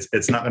 So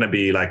it's not going to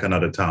be like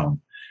another town.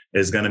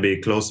 It's going to be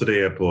close to the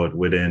airport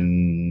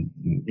within,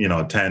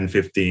 10,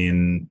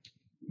 15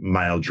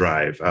 mile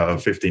drive,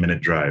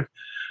 15-minute drive.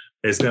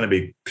 It's going to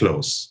be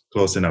close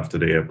enough to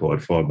the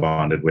airport for a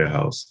bonded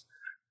warehouse.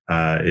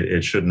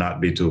 It should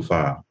not be too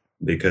far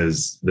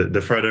because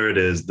the further it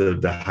is,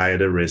 the higher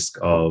the risk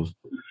of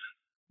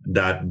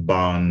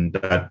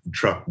that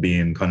truck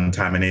being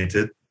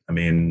contaminated. I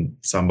mean,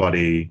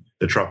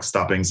 the truck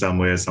stopping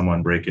somewhere,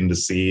 someone breaking the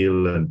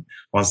seal, and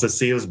once the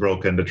seal is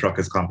broken, the truck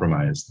is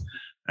compromised.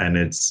 And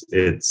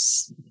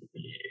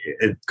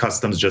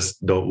customs just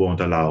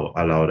won't allow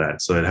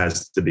that. So it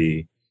has to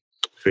be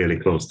fairly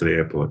close to the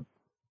airport.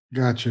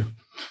 Gotcha.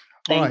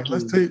 All right.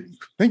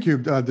 Thank you,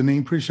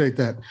 Deneen. Appreciate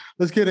that.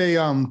 Let's get a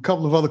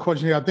couple of other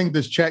questions here. I think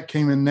this chat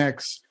came in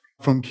next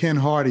from Ken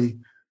Hardy.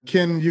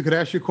 Ken, you could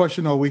ask your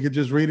question or we could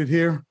just read it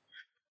here.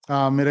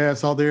 It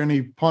asks, are there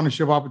any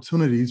partnership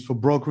opportunities for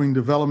brokering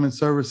development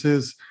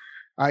services,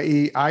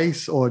 i.e.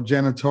 ICE or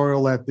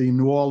janitorial at the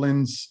New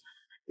Orleans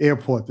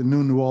airport, the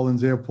new New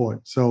Orleans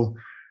airport? So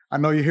I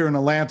know you're here in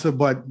Atlanta,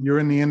 but you're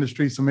in the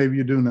industry, so maybe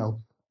you do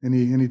know.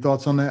 Any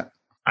thoughts on that?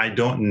 I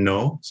don't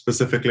know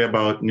specifically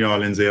about New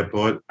Orleans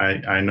airport.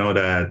 I know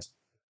that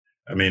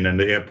I mean, in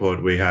the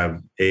airport, we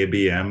have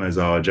ABM as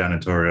our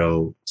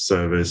janitorial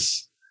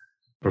service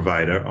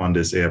provider on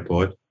this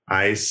airport.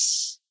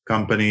 ICE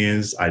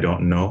companies, I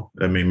don't know.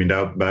 I mean,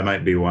 that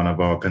might be one of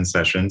our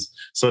concessions.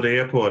 So the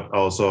airport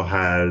also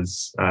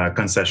has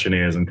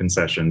concessionaires and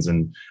concessions.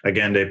 And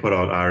again, they put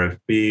out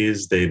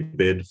RFPs, they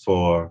bid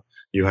for,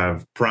 you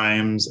have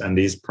primes, and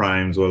these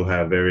primes will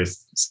have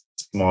various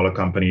smaller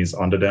companies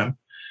under them.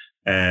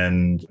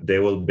 And they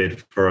will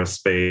bid for a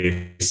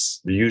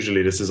space.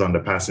 Usually this is on the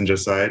passenger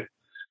side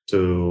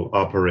to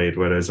operate,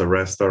 whether it's a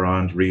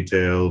restaurant,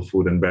 retail,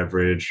 food and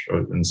beverage,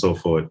 and so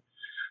forth.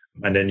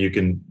 And then you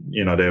can,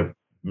 there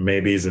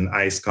maybe is an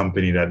ICE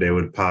company that they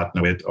would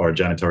partner with, or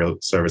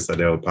janitorial service that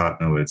they will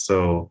partner with.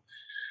 So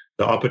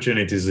the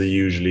opportunities are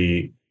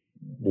usually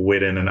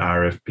within an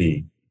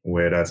RFP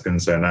where that's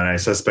concerned. And I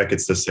suspect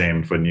it's the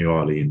same for New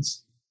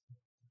Orleans.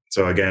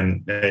 So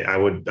again, I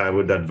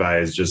would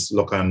advise just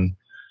look on,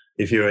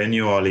 if you're in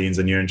New Orleans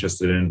and you're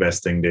interested in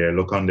investing there,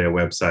 look on their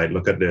website,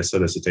 look at their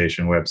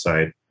solicitation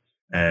website,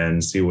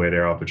 and see where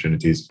there are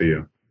opportunities for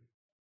you.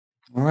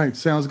 All right.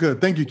 Sounds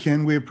good. Thank you,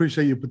 Ken. We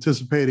appreciate you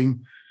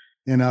participating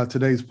in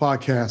today's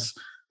podcast.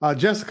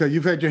 Jessica,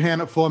 you've had your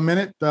hand up for a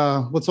minute.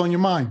 What's on your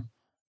mind?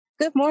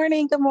 Good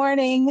morning. Good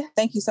morning.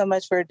 Thank you so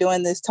much for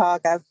doing this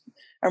talk.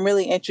 I'm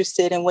really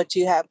interested in what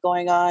you have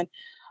going on.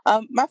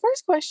 My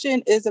first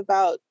question is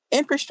about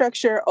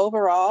infrastructure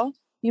overall.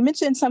 You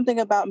mentioned something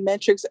about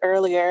metrics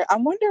earlier.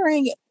 I'm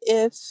wondering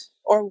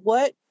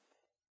what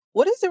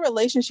is the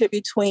relationship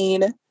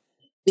between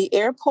the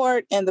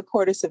airport and the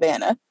Port of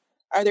Savannah?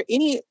 Are there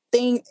any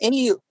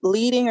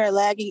leading or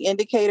lagging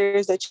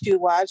indicators that you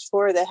watch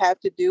for that have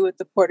to do with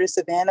the Port of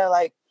Savannah?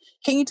 Like,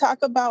 can you talk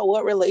about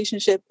what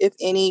relationship, if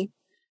any,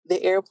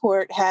 the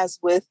airport has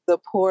with the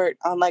port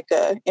on like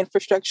a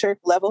infrastructure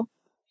level?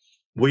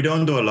 We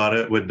don't do a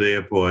lot with the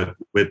airport,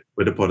 with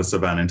the Port of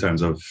Savannah in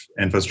terms of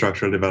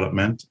infrastructural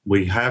development.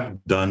 We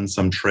have done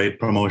some trade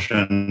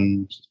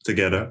promotion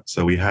together.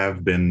 So we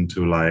have been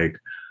to like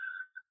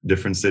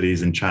different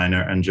cities in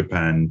China and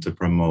Japan to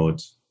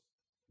promote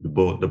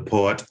both the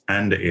port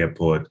and the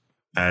airport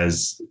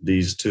as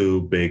these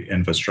two big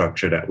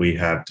infrastructure that we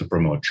have to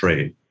promote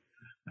trade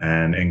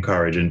and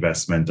encourage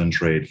investment and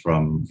trade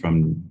from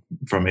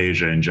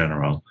Asia in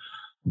general.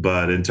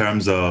 But in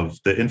terms of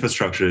the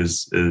infrastructure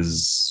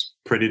is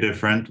pretty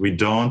different. We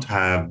don't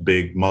have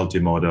big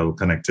multimodal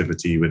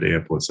connectivity with the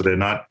airport. So they're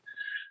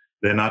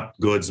not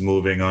goods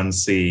moving on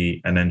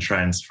sea and then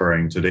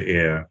transferring to the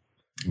air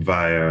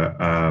via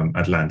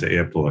Atlanta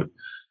Airport.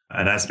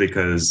 And that's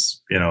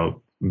because,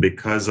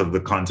 because of the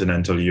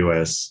continental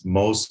US,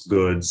 most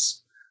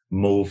goods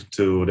move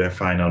to their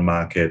final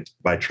market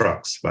by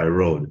trucks, by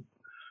road.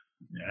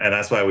 And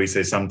that's why we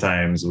say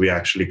sometimes we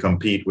actually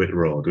compete with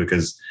road,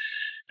 because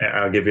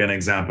I'll give you an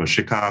example.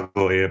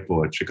 Chicago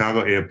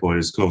Airport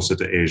is closer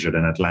to Asia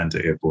than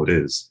Atlanta Airport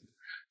is.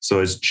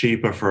 So it's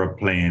cheaper for a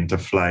plane to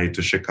fly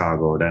to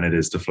Chicago than it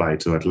is to fly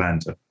to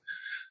Atlanta.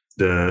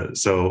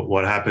 So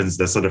what happens,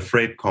 the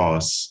freight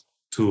costs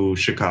to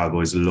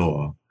Chicago is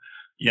lower.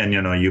 And,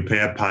 you pay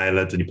a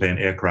pilot and you pay an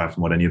aircraft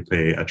more than you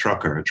pay a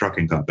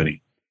trucking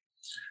company.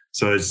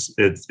 So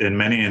it's in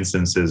many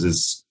instances,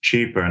 it's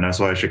cheaper. And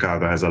that's why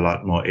Chicago has a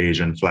lot more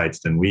Asian flights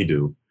than we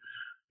do.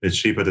 It's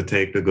cheaper to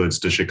take the goods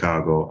to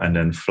Chicago and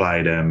then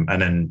fly them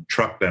and then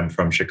truck them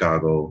from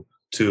Chicago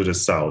to the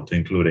south,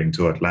 including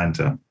to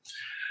Atlanta.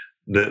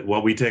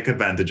 What we take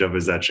advantage of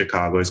is that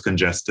Chicago is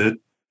congested,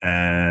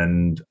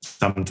 and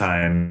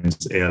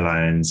sometimes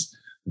airlines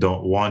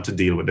don't want to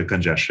deal with the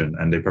congestion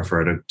and they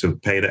prefer to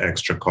pay the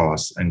extra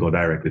costs and go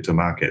directly to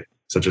market,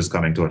 such as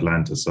coming to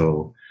Atlanta.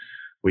 So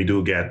we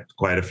do get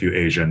quite a few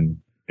Asian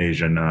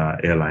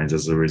airlines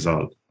as a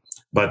result.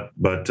 But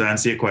to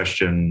answer your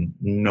question,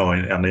 no,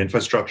 on the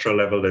infrastructural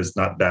level, there's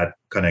not that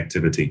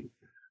connectivity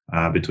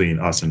between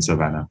us and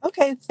Savannah.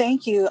 Okay,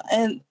 thank you.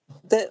 And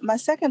my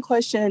second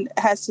question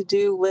has to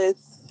do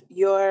with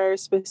your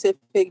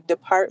specific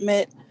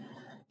department.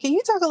 Can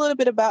you talk a little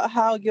bit about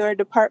how your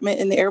department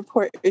in the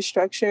airport is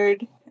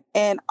structured?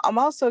 And I'm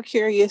also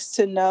curious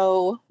to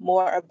know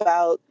more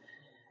about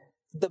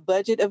the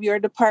budget of your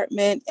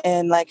department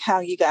and like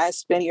how you guys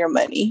spend your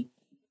money.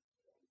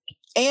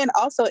 And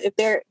also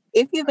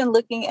if you've been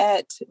looking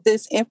at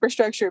this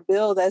infrastructure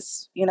bill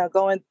that's,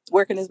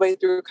 working its way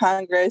through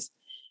Congress,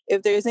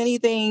 if there's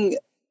anything,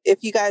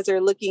 if you guys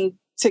are looking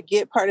to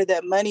get part of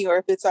that money, or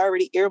if it's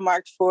already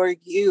earmarked for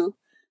you,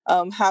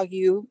 how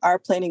you are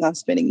planning on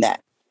spending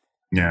that.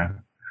 Yeah,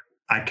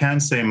 I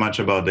can't say much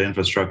about the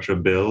infrastructure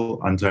bill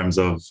in terms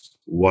of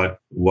what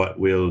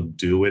we'll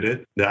do with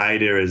it. The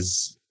idea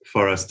is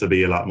for us to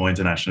be a lot more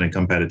internationally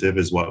competitive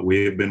is what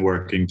we've been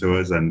working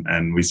towards,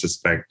 and we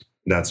suspect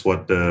that's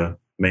what the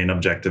main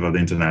objective of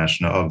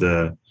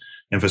the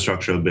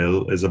infrastructural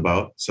bill is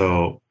about.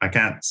 So I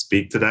can't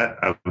speak to that.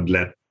 I would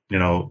let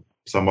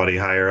somebody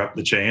higher up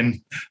the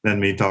chain than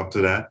me talk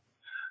to that.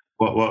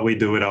 What we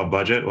do with our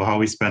budget or how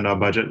we spend our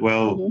budget.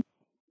 Well,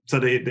 So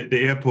the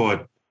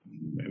airport,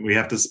 we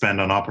have to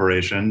spend on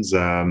operations,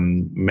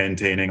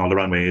 maintaining all the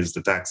runways,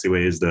 the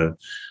taxiways, the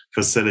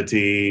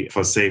facility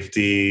for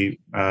safety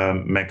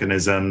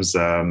mechanisms,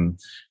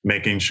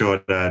 making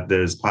sure that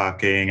there's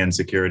parking and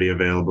security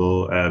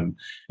available.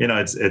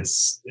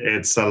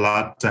 It's a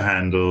lot to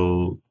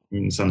handle.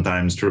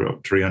 Sometimes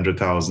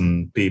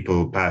 300,000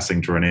 people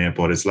passing through an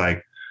airport. It's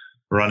like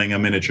running a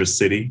miniature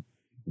city,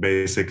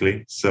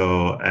 basically.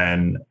 So,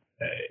 and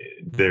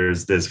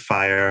there's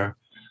fire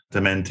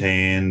to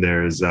maintain.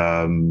 There's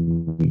a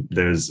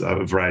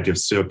variety of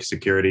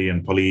security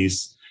and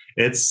police.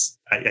 It's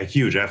a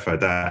huge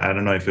effort. I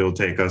don't know if it'll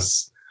take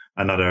us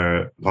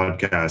another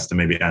podcast to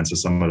maybe answer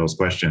some of those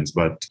questions,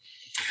 but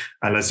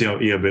unless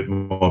you're a bit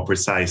more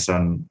precise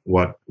on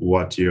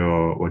what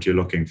you're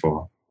looking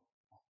for.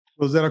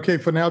 So is that okay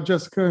for now,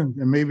 Jessica?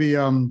 And maybe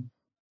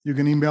you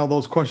can email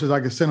those questions. I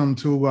can send them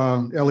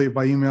to Elliot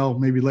by email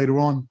maybe later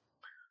on.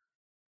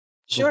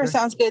 Sure, okay.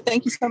 Sounds good.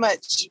 Thank you so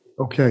much.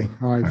 Okay.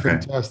 All right. Okay.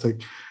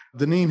 Fantastic.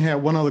 Deneen had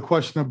one other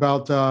question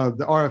about the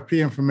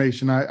RFP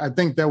information. I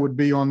think that would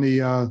be on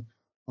the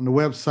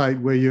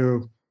website where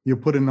you're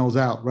putting those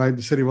out, right?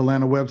 The City of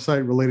Atlanta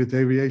website related to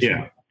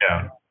aviation.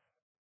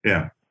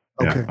 Yeah.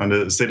 Okay. On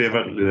the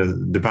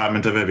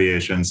Department of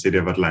Aviation, City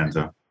of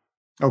Atlanta.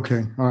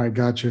 Okay. All right.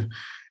 Gotcha.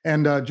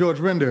 And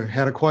George Render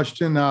had a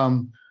question.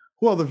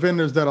 Who are the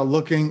vendors that are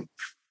looking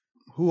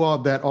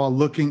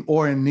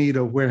or in need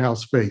of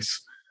warehouse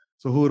space?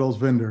 So who are those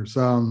vendors?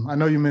 I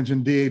know you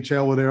mentioned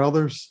DHL. Were there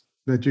others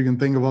that you can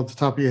think of off the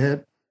top of your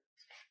head?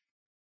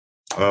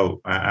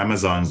 Oh,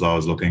 Amazon's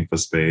always looking for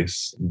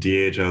space.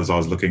 DHL is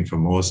always looking for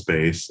more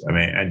space. I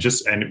mean, and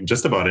just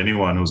about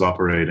anyone who's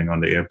operating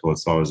on the airport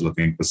is always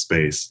looking for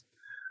space.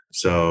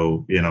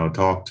 So,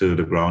 talk to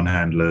the ground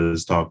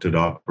handlers, talk to the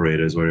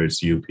operators, whether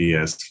it's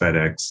UPS,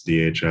 FedEx,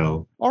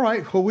 DHL. All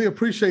right. Well, we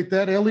appreciate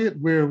that, Elliot.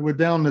 We're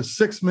down to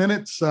 6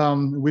 minutes.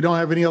 We don't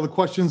have any other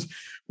questions.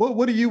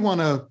 What do you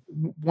want to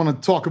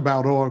talk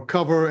about or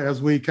cover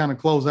as we kind of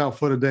close out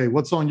for today?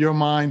 What's on your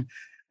mind?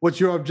 What's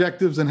your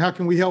objectives, and how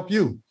can we help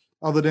you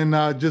other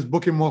than just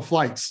booking more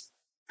flights?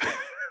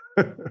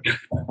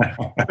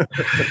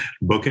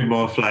 Booking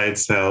more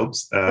flights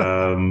helps.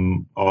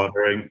 Ordering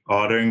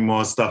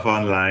more stuff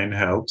online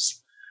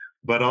helps.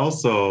 But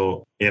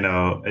also,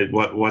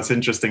 what's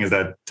interesting is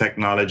that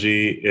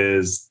technology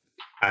is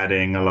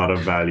adding a lot of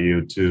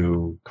value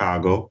to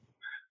cargo.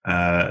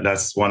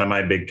 That's one of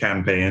my big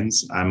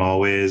campaigns. I'm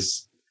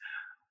always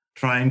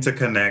trying to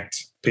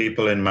connect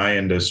people in my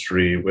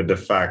industry with the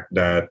fact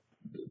that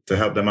to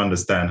help them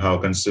understand how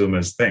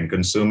consumers think.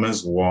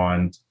 Consumers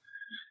want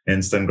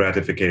instant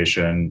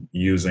gratification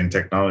using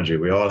technology.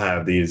 We all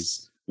have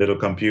these little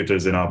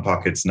computers in our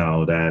pockets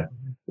now that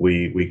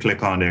we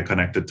click on, they're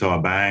connected to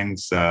our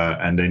banks,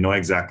 and they know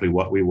exactly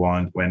what we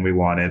want, when we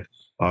want it,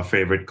 our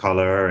favorite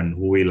color, and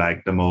who we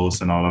like the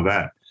most, and all of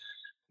that.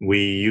 We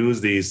use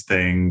these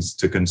things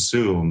to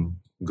consume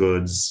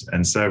goods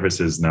and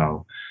services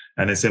now.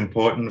 And it's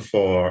important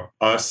for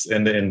us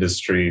in the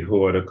industry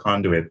who are the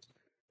conduit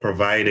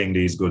providing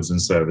these goods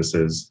and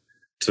services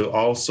to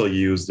also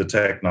use the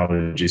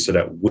technology so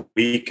that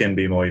we can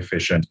be more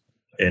efficient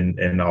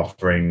in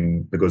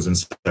offering the goods and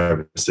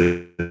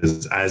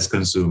services as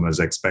consumers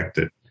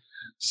expected.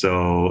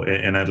 So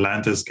in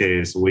Atlanta's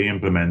case, we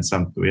implemented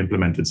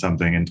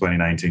something in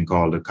 2019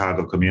 called the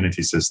Cargo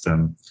Community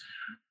System,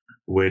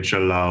 which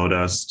allowed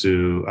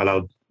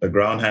the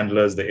ground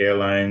handlers, the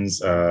airlines,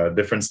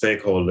 different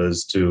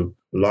stakeholders to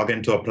log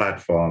into a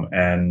platform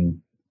and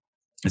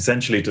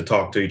essentially to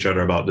talk to each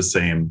other about the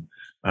same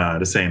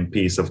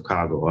piece of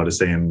cargo or the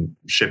same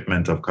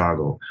shipment of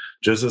cargo.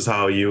 Just as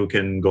how you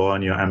can go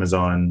on your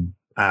Amazon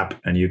app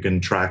and you can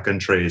track and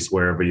trace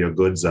wherever your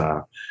goods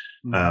are.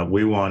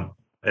 We want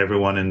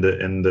everyone in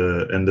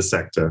the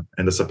sector,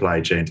 in the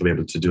supply chain, to be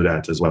able to do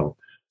that as well.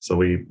 So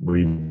we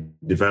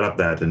developed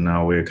that, and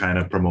now we're kind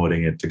of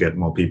promoting it to get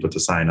more people to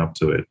sign up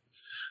to it.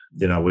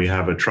 We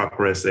have a truck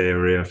rest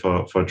area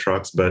for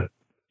trucks, but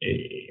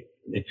the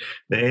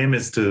aim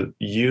is to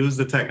use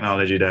the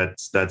technology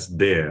that's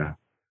there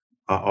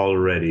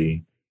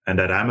already, and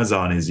that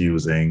Amazon is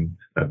using,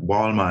 that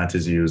Walmart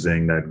is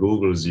using, that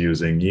Google's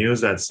using.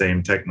 Use that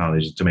same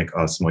technology to make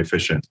us more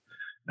efficient,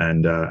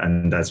 and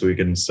that's where we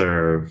can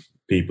serve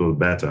people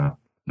better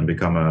and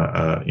become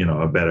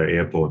a better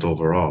airport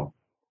overall.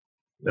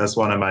 That's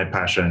one of my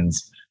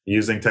passions,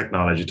 using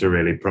technology to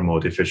really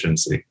promote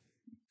efficiency.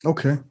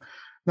 Okay.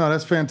 No,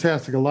 that's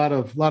fantastic. A lot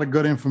of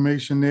good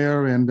information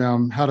there,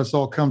 and how this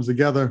all comes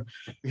together.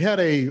 We had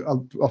a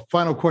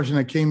final question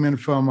that came in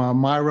from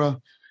Myra.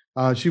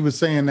 She was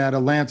saying that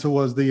Atlanta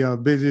was the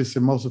busiest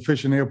and most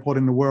efficient airport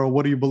in the world.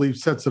 What do you believe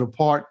sets it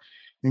apart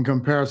in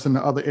comparison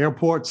to other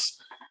airports?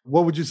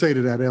 What would you say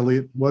to that,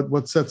 Elliot?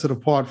 What sets it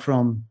apart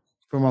from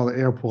other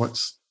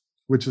airports,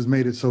 which has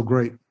made it so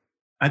great?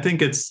 I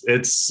think it's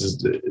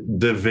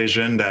the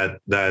vision that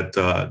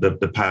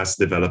the past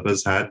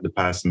developers had, the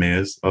past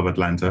mayors of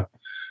Atlanta.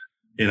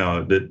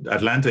 The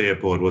Atlanta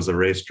airport was a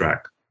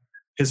racetrack.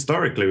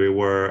 Historically, we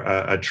were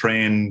a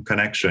train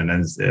connection,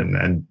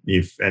 and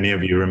if any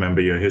of you remember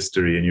your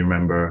history and you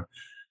remember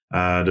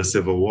the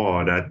Civil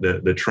War, that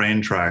the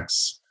train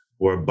tracks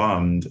were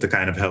bombed to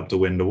kind of help to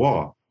win the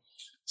war.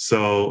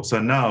 So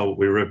now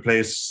we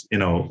replace,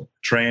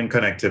 train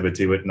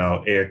connectivity with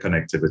now air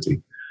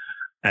connectivity.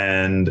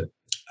 And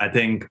I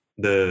think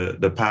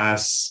the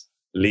past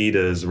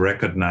leaders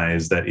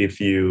recognize that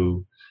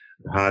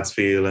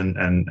Hartsfield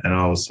and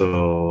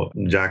also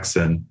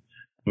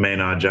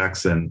Maynard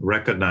Jackson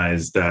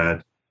recognize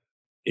that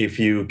if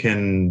you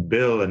can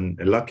build, and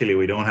luckily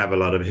we don't have a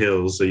lot of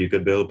hills, so you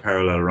could build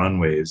parallel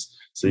runways,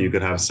 so you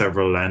could have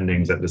several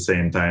landings at the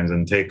same time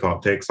and take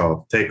off at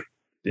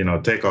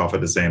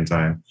the same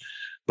time.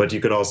 But you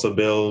could also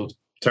build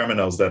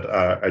terminals that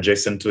are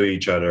adjacent to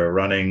each other,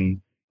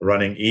 running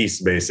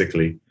east,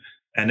 basically.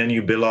 And then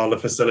you build all the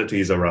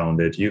facilities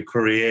around it. You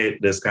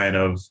create this kind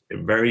of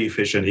very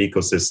efficient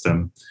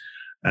ecosystem.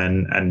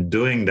 And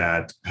doing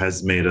that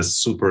has made us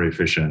super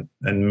efficient.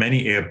 And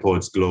many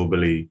airports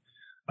globally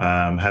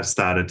have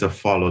started to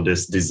follow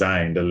this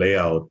design, the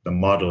layout, the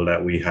model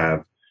that we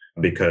have,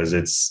 because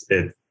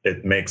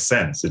it makes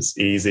sense. It's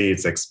easy,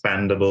 it's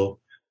expandable,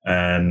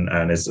 and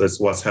it's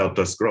what's helped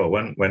us grow.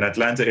 When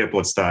Atlanta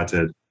Airport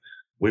started,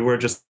 we were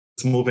just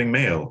moving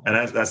mail. And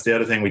that's the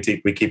other thing we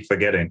keep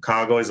forgetting.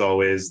 Cargo is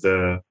always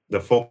the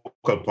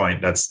focal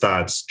point that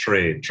starts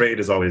trade. Trade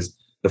is always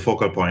the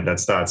focal point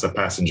that starts a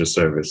passenger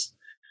service.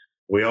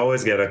 We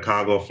always get a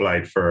cargo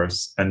flight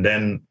first, and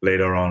then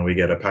later on we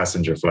get a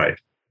passenger flight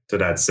to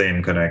that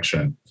same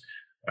connection.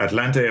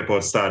 Atlanta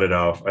Airport started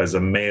off as a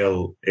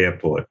mail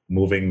airport,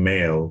 moving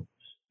mail,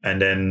 and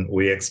then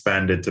we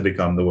expanded to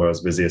become the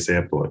world's busiest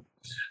airport.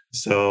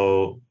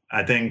 So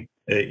I think,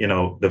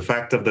 the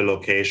fact of the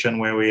location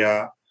where we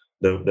are,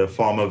 the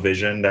former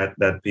vision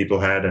that people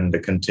had, and the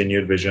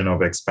continued vision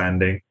of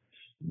expanding.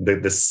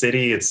 The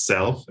city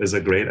itself is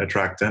a great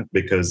attractant,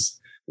 because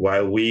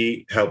while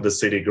we help the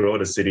city grow,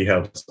 the city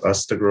helps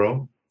us to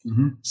grow.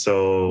 Mm-hmm.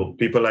 So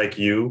people like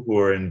you who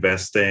are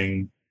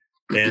investing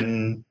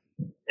in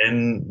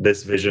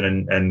this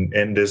vision and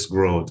in this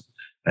growth,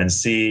 and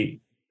see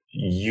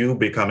you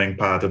becoming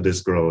part of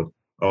this growth,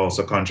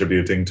 also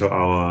contributing to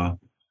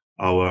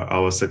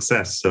our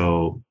success.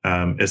 So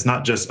it's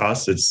not just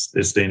us,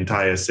 it's the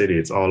entire city.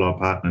 It's all our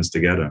partners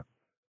together.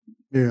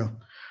 Yeah.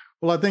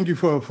 Well, I thank you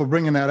for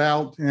bringing that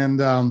out.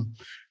 And,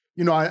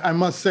 I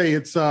must say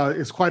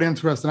it's quite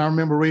interesting. I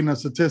remember reading a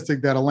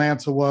statistic that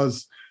Atlanta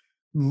was,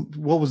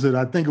 what was it?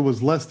 I think it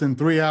was less than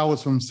 3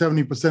 hours from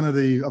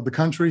 70% of the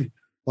country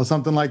or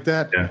something like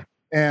that. Yeah.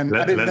 And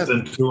less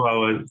than 2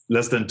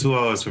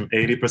 hours from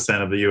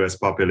 80% of the U.S.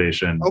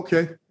 population.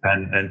 Okay.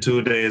 And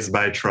 2 days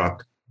by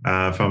truck to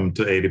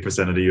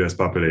 80% of the U.S.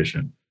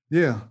 population.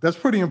 Yeah, that's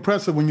pretty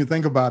impressive when you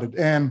think about it.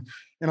 And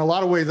in a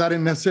lot of ways, I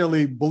didn't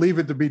necessarily believe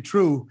it to be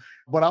true.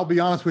 But I'll be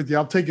honest with you,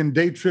 I've taken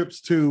day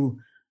trips to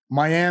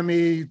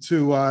Miami,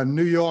 to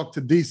New York,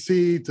 to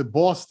D.C., to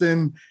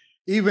Boston,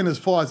 even as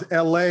far as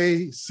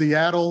L.A.,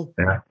 Seattle.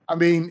 Yeah. I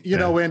mean,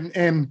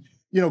 and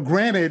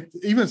granted,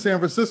 even San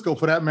Francisco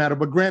for that matter,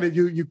 but granted,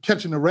 you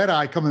catching the red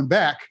eye coming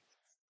back,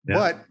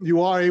 but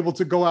you are able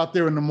to go out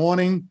there in the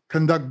morning,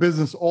 conduct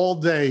business all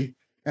day,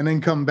 and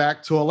then come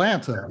back to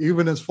Atlanta,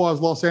 even as far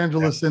as Los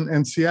Angeles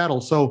and Seattle.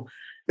 So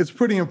it's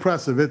pretty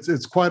impressive.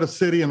 It's quite a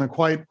city and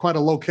quite a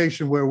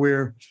location where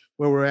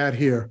we're at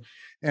here.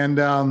 And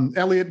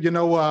Elliot,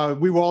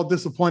 we were all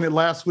disappointed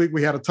last week.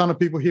 We had a ton of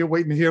people here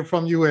waiting to hear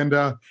from you, and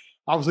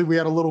obviously we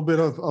had a little bit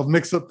of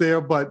mix up there,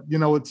 but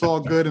it's all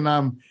good. And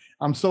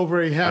I'm so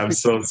very happy. I'm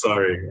so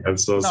sorry.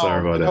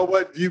 Sorry about that. You know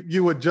what?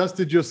 You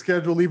adjusted your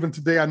schedule even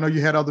today. I know you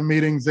had other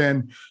meetings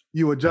and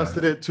you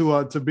adjusted it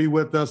to be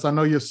with us. I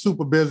know you're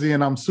super busy,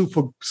 and I'm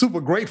super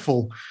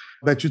grateful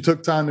that you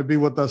took time to be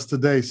with us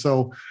today.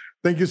 So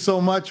thank you so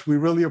much. We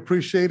really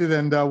appreciate it.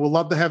 And we'll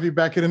love to have you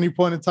back at any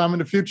point in time in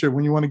the future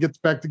when you want to get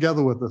back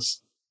together with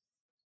us.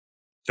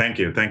 Thank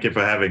you. Thank you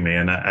for having me.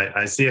 And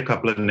I see a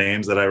couple of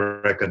names that I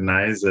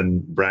recognize,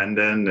 and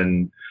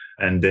Brandon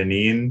and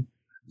Deneen.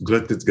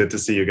 Good to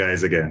see you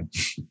guys again.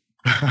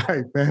 All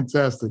right,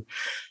 fantastic.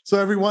 So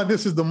everyone,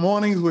 this is the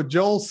Mornings with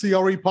Joel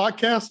CRE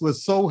podcast. We're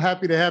so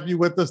happy to have you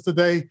with us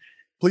today.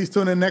 Please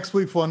tune in next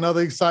week for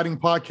another exciting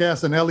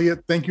podcast. And Elliot,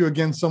 thank you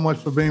again so much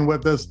for being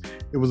with us.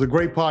 It was a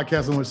great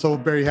podcast, and we're so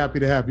very happy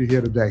to have you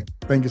here today.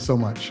 Thank you so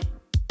much.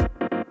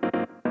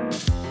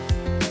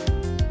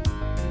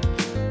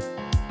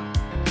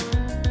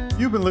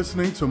 You've been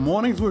listening to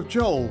Mornings with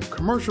Joel,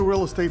 commercial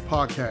real estate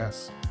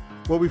podcast,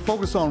 where we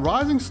focus on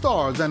rising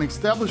stars and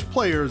established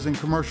players in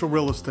commercial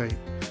real estate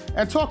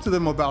and talk to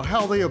them about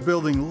how they are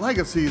building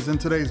legacies in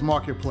today's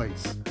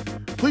marketplace.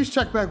 Please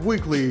check back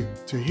weekly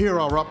to hear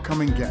our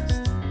upcoming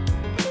guests.